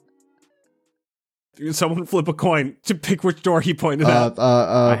 Someone flip a coin to pick which door he pointed at.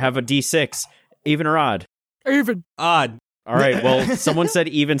 I have a D6. Even or odd? Even. Odd. All right. Well, someone said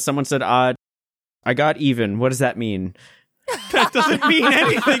even. Someone said odd. I got even. What does that mean? That doesn't mean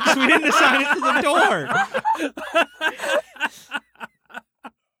anything because we didn't assign it to the door.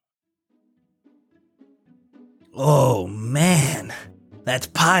 Oh, man.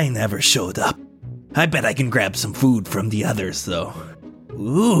 That pie never showed up. I bet I can grab some food from the others, though.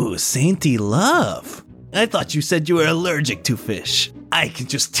 Ooh, Sainty Love. I thought you said you were allergic to fish. I can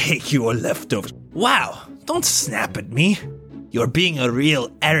just take your leftovers. Wow, don't snap at me. You're being a real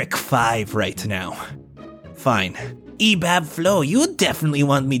Eric 5 right now. Fine. Ebab Flo, you definitely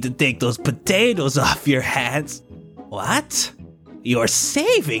want me to take those potatoes off your hands. What? You're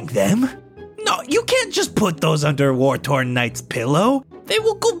saving them? No, you can't just put those under War-Torn Knight's pillow. They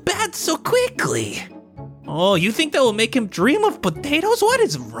will go bad so quickly. Oh, you think that will make him dream of potatoes? What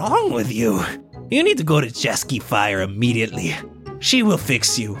is wrong with you? You need to go to Jesky Fire immediately. She will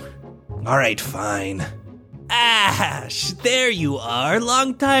fix you. Alright, fine. Ash, there you are.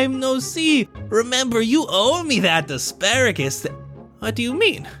 Long time no see. Remember, you owe me that asparagus. What do you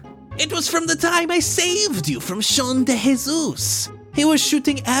mean? It was from the time I saved you from Sean de Jesus. He was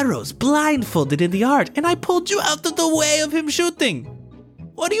shooting arrows blindfolded in the art, and I pulled you out of the way of him shooting.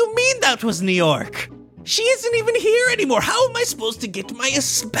 What do you mean that was New York? She isn't even here anymore. How am I supposed to get my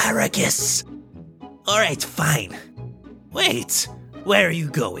asparagus? Alright, fine. Wait, where are you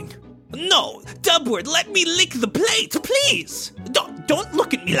going? No, Dubward, let me lick the plate, please! Don't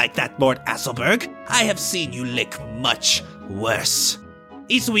look at me like that, Lord Asselberg. I have seen you lick much worse.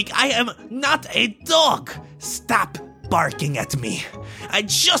 Eastweek, I am not a dog. Stop barking at me. I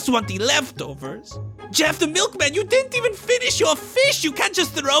just want the leftovers. Jeff the milkman, you didn't even finish your fish. You can't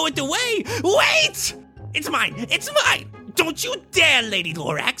just throw it away. Wait! It's mine. It's mine. Don't you dare, Lady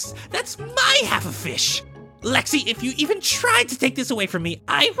Lorax. That's my half a fish. Lexi, if you even try to take this away from me,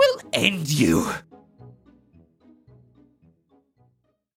 I will end you.